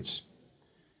the streets,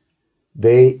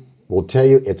 they will tell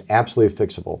you it's absolutely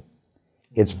fixable.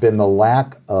 It's been the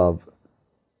lack of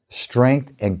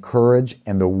strength and courage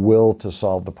and the will to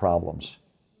solve the problems.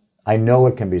 I know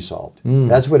it can be solved.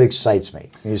 That's what excites me.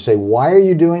 And you say, why are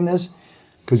you doing this?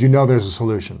 Because you know there's a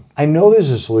solution. I know there's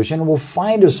a solution, and we'll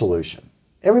find a solution.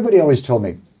 Everybody always told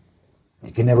me,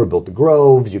 you can never build the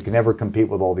Grove, you can never compete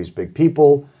with all these big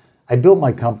people. I built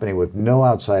my company with no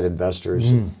outside investors.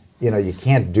 You know, you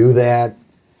can't do that.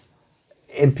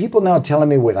 And people now telling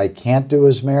me what I can't do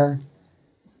as mayor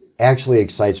actually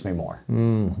excites me more,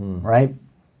 right?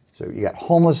 So you got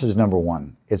homeless is number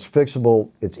one. It's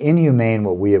fixable. It's inhumane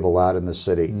what we have allowed in the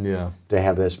city to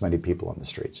have this many people on the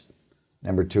streets.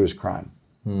 Number two is crime.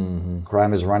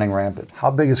 Crime is running rampant. How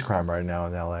big is crime right now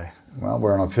in LA? Well,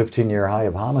 we're on a 15-year high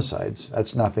of homicides.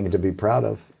 That's nothing to be proud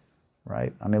of,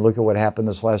 right? I mean, look at what happened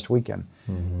this last weekend.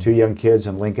 2 young kids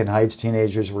in Lincoln Heights,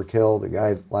 teenagers were killed. The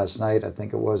guy last night, I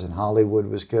think it was, in Hollywood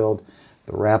was killed.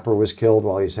 The rapper was killed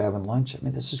while he's having lunch. I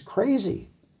mean, this is crazy.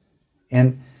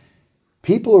 And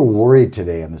people are worried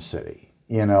today in the city.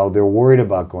 You know, they're worried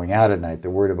about going out at night. They're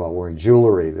worried about wearing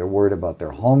jewelry. They're worried about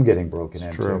their home getting broken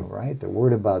into, right? They're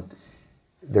worried about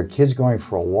their kids going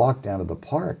for a walk down to the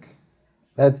park.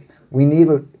 That we need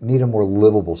a more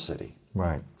livable city.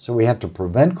 Right. So we have to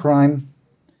prevent crime,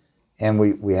 and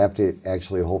we have to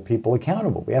actually hold people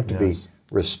accountable. We have to be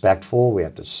respectful. We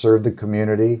have to serve the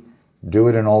community, do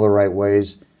it in all the right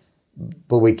ways,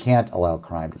 but we can't allow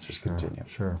crime to just continue.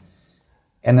 Sure.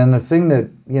 And then the thing that,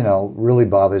 you know, really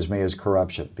bothers me is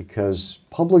corruption, because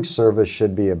public service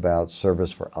should be about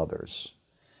service for others.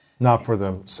 Not for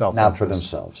themselves. Not for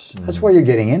themselves. That's why you're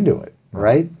getting into it,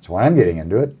 right? That's why I'm getting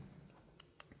into it.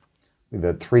 We've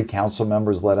had 3 council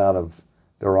members let out of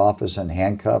their office in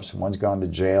handcuffs. One's gone to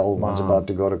jail. One's about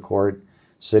to go to court.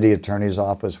 City attorney's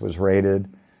office was raided.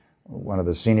 One of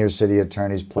the senior city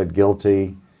attorneys pled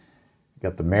guilty.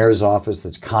 Got the mayor's office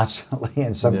that's constantly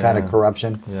in some kind of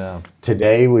corruption.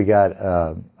 Today we got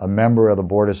a member of the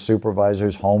Board of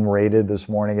Supervisors home raided this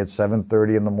morning at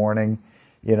 7:30 in the morning.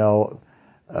 You know,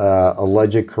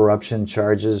 alleged corruption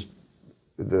charges.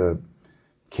 The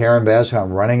Karen Bass, who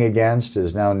I'm running against,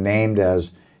 is now named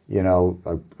as, you know,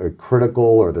 a critical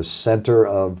or the center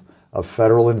of a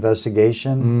federal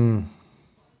investigation.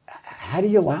 How do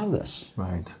you allow this?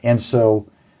 Right. And so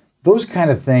those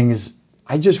kind of things,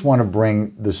 I just want to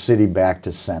bring the city back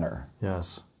to center.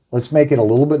 Yes. Let's make it a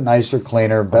little bit nicer,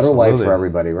 cleaner, better life for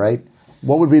everybody, right?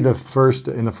 What would be in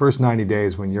the first 90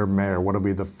 days when you're mayor, what would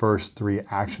be the first 3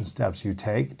 action steps you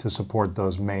take to support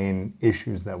those main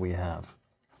issues that we have?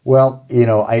 Well, you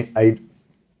know,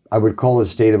 I would call a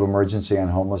state of emergency on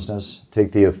homelessness,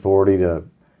 take the authority to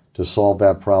solve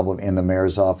that problem in the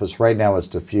mayor's office. Right now it's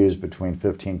diffused between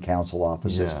 15 council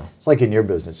offices. It's like in your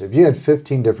business. If you had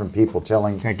 15 different people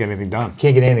telling... Can't get anything done.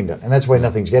 Can't get anything done. And that's why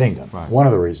nothing's getting done. Right. One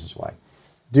of the reasons why.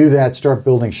 Do that, start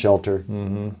building shelter,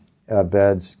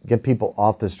 beds, get people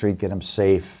off the street, get them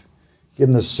safe, give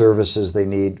them the services they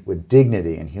need with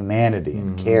dignity and humanity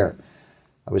and care.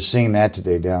 I was seeing that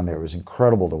today down there. It was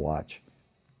incredible to watch.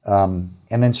 And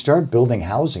then start building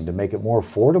housing to make it more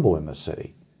affordable in the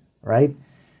city, right?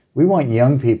 We want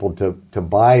young people to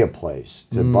buy a place,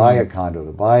 to buy a condo,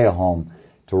 to buy a home,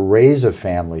 to raise a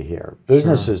family here.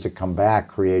 Businesses to come back,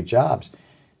 create jobs.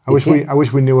 I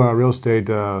wish we knew a real estate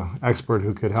expert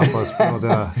who could help us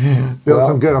build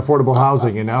some good affordable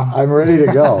housing. You know, I'm ready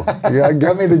to go.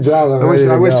 Get me the job. I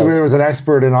wish there was an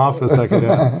expert in office that could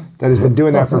that has been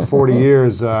doing that for 40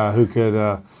 years who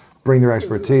could bring their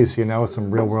expertise. You know, with some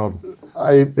real world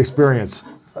experience.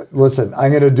 Listen,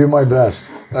 I'm going to do my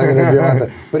best. I'm going to do my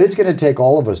best. But it's going to take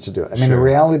all of us to do it. I mean, the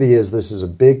reality is this is a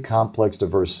big, complex,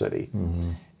 diverse city.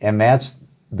 And that's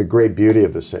the great beauty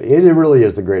of the city. It really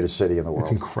is the greatest city in the world.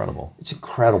 It's incredible. It's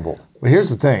incredible. Well, here's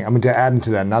the thing. I'm going to add into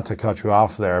that, not to cut you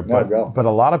off there, but a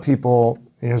lot of people,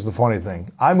 here's the funny thing.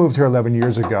 I moved here 11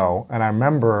 years ago, and I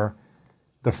remember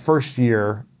the first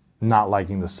year not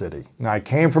liking the city. Now, I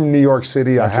came from New York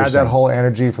City. I had that whole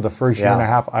energy for the first year and a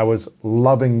half. I was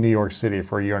loving New York City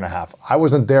for a year and a half. I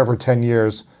wasn't there for 10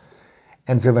 years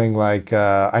and feeling like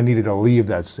I needed to leave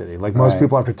that city. Like most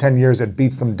people, after 10 years, it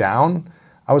beats them down.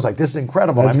 I was like, this is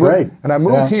incredible. That's great. And I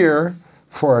moved here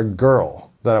for a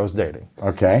girl that I was dating.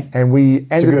 Okay. And we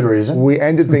ended, a good reason. We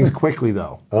ended things quickly,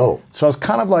 though. So it's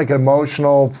kind of like an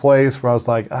emotional place where I was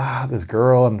like, this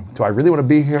girl, and do I really want to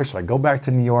be here? Should I go back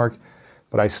to New York?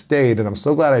 But I stayed, and I'm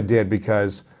so glad I did,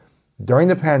 because during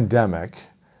the pandemic,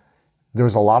 there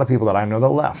was a lot of people that I know that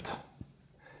left.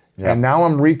 And now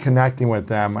I'm reconnecting with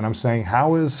them, and I'm saying,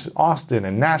 how is Austin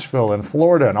and Nashville and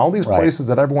Florida and all these places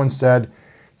that everyone said,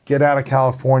 get out of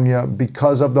California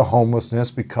because of the homelessness,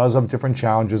 because of different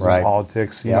challenges in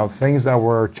politics, you know, things that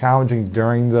were challenging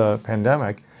during the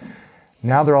pandemic.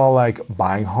 Now they're all like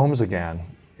buying homes again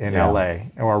in LA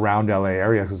or around LA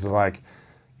area, because they're like,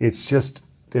 it's just,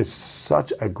 it's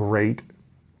such a great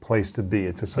place to be.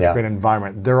 It's such a great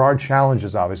environment. There are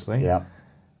challenges, obviously.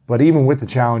 But even with the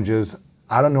challenges,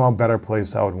 I don't know a better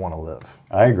place I would want to live.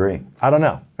 I agree. I don't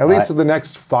know. At least for the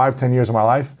next 5-10 years of my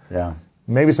life.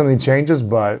 Maybe something changes,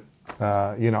 but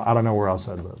you know, I don't know where else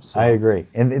I'd live. So. I agree.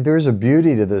 And there's a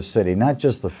beauty to this city, not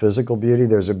just the physical beauty.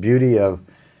 There's a beauty of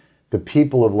the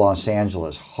people of Los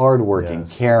Angeles, hardworking,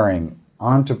 caring,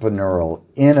 entrepreneurial,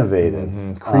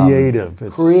 innovative, creative.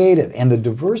 Creative. And the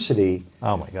diversity.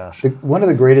 Oh my gosh. One of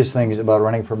the greatest things about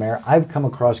running for mayor, I've come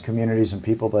across communities and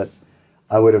people that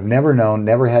I would have never known,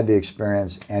 never had the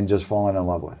experience, and just fallen in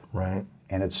love with.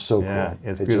 And it's so cool.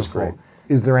 It's beautiful. just great.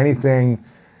 Is there anything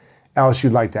else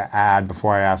you'd like to add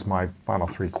before I ask my final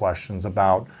 3 questions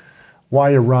about why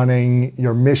you're running,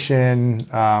 your mission,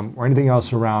 or anything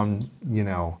else around, you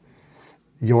know,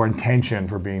 your intention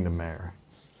for being the mayor?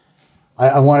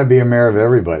 I want to be a mayor of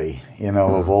everybody, you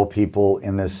know, of all people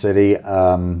in this city.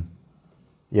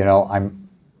 You know,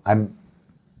 I'm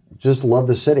just love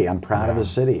the city. I'm proud of the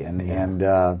city,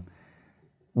 and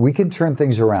we can turn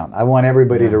things around. I want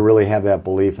everybody to really have that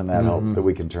belief and that hope that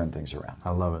we can turn things around. I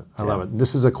love it. I love it.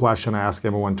 This is a question I ask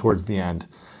everyone towards the end.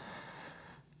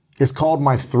 It's called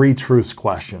my 3 truths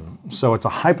question. So it's a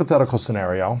hypothetical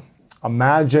scenario.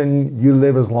 Imagine you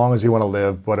live as long as you want to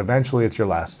live, but eventually it's your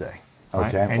last day.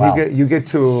 Right? And you get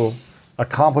to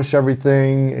accomplish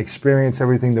everything, experience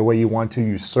everything the way you want to.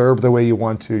 You serve the way you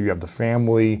want to. You have the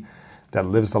family that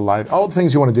lives the life. All the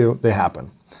things you want to do, they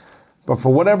happen. But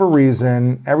for whatever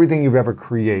reason, everything you've ever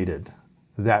created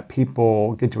that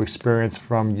people get to experience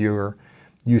from you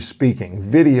speaking,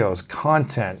 videos,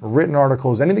 content, written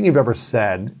articles, anything you've ever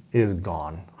said is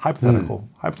gone. Hypothetical.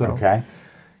 Okay.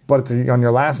 But on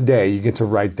your last day, you get to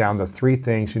write down the 3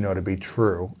 things you know to be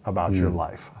true about your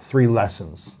life. 3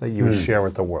 lessons that you would share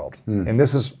with the world. And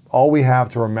this is all we have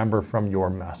to remember from your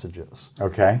messages.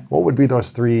 Okay. What would be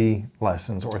those 3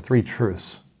 lessons or 3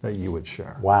 truths that you would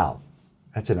share? Wow.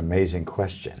 That's an amazing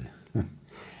question.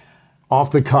 Off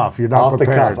the cuff, you're not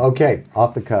prepared. Off the cuff, okay.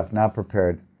 Off the cuff, not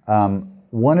prepared.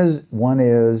 One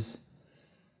is,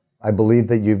 I believe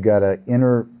that you've got an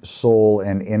inner soul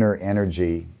and inner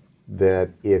energy that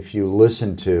if you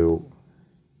listen to,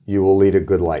 you will lead a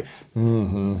good life.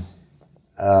 2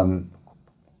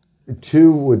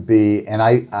 would be, and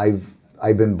I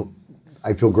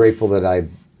feel grateful that I've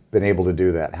been able to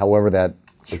do that, however that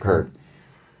occurred.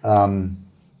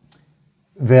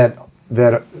 That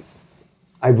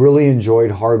I've really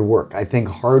enjoyed hard work. I think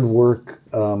hard work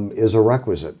is a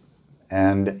requisite.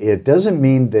 And it doesn't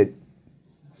mean that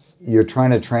you're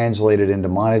trying to translate it into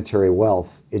monetary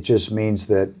wealth. It just means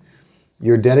that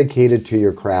you're dedicated to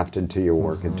your craft and to your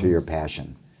work and to your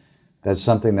passion. That's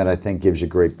something that I think gives you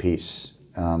great peace.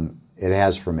 It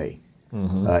has for me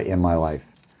in my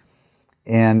life.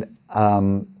 And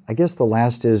I guess the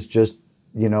last is just,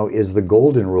 you know, is the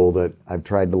golden rule that I've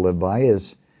tried to live by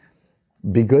is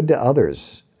be good to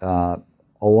others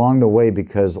along the way,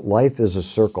 because life is a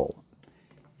circle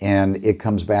and it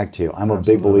comes back to you. I'm a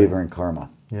big believer in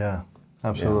karma. Yeah,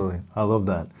 absolutely. Yeah. I love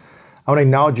that. I want to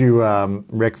acknowledge you,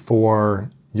 Rick,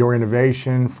 for your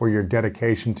innovation, for your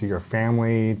dedication to your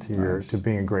family, to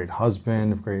being a great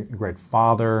husband, a great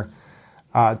father,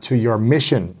 to your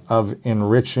mission of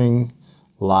enriching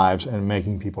lives and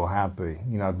making people happy.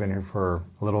 You know, I've been here for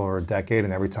a little over a decade,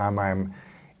 and every time I'm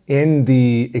in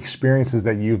the experiences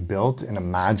that you've built and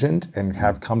imagined and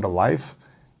have come to life,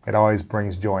 it always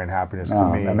brings joy and happiness to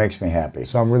me. That makes me happy.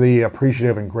 So I'm really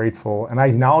appreciative and grateful. And I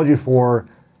acknowledge you for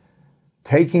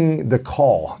taking the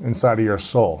call inside of your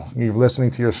soul. You're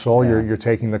listening to your soul. Yeah. You're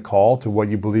taking the call to what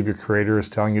you believe your Creator is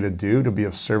telling you to do, to be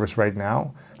of service right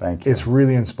now. Thank you. It's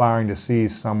really inspiring to see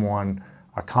someone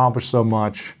accomplish so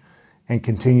much and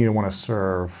continue to want to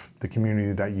serve the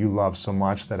community that you love so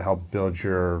much, that helped build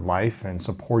your life and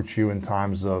support you in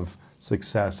times of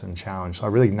success and challenge. So I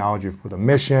really acknowledge you for the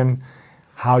mission,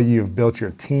 how you've built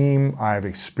your team. I've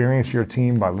experienced your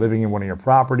team by living in one of your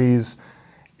properties,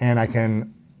 and I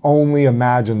can only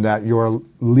imagine that your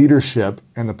leadership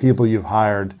and the people you've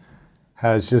hired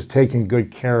has just taken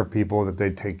good care of people, that they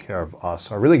take care of us.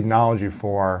 So I really acknowledge you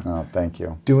for thank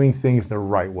you. doing things the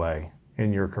right way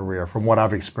in your career, from what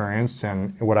I've experienced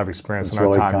and what I've experienced It's in our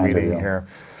really time kind of meeting you. here.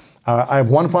 I have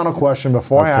one final question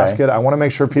before I Okay. ask it. I want to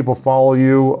make sure people follow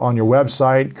you on your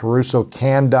website,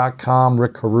 carusocan.com,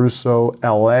 Rick Caruso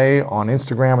LA on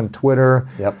Instagram and Twitter.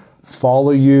 Yep.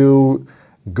 Follow you,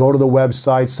 go to the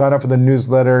website, sign up for the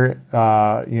newsletter.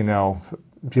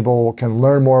 People can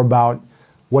learn more about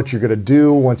what you're going to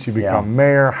do once you become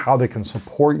mayor, how they can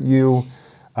support you,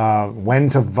 when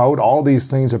to vote, all these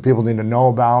things that people need to know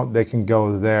about. They can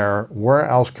go there. Where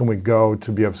else can we go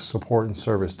to be of support and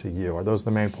service to you? Are those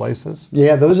the main places?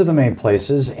 Yeah, those are the main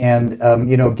places, and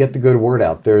get the good word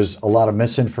out. There's a lot of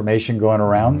misinformation going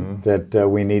around that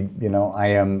we need.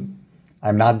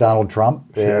 I'm not Donald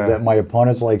Trump. That my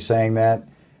opponents like saying that.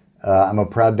 I'm a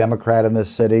proud Democrat in this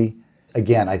city.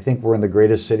 Again, I think we're in the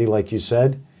greatest city, like you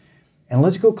said. And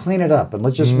let's go clean it up, and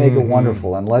let's just make it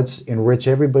wonderful, and let's enrich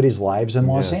everybody's lives in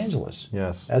Los Angeles.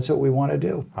 Yes. That's what we want to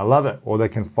do. I love it. Well, they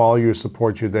can follow you,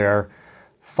 support you there.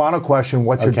 Final question,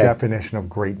 what's your definition of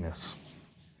greatness?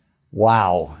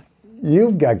 Wow.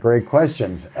 You've got great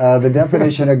questions. The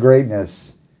definition of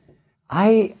greatness,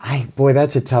 boy,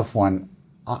 that's a tough one.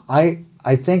 I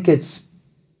think it's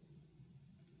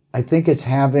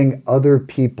having other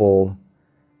people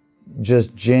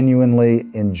just genuinely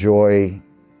enjoy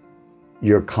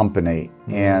your company,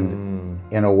 and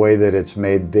in a way that it's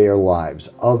made their lives,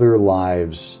 other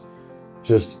lives,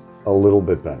 just a little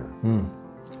bit better.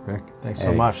 Rick, thanks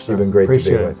so much, sir. You've been great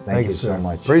Appreciate to be it. with. Thank you so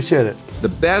much. Appreciate it. The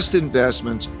best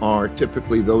investments are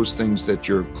typically those things that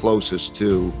you're closest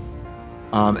to,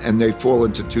 and they fall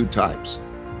into two types.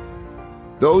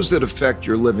 Those that affect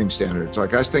your living standards,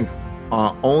 like I think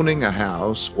owning a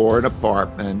house or an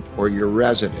apartment or your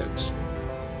residence,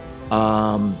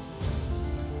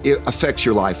 it affects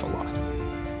your life a lot.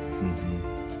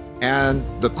 And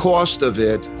the cost of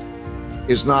it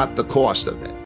is not the cost of it.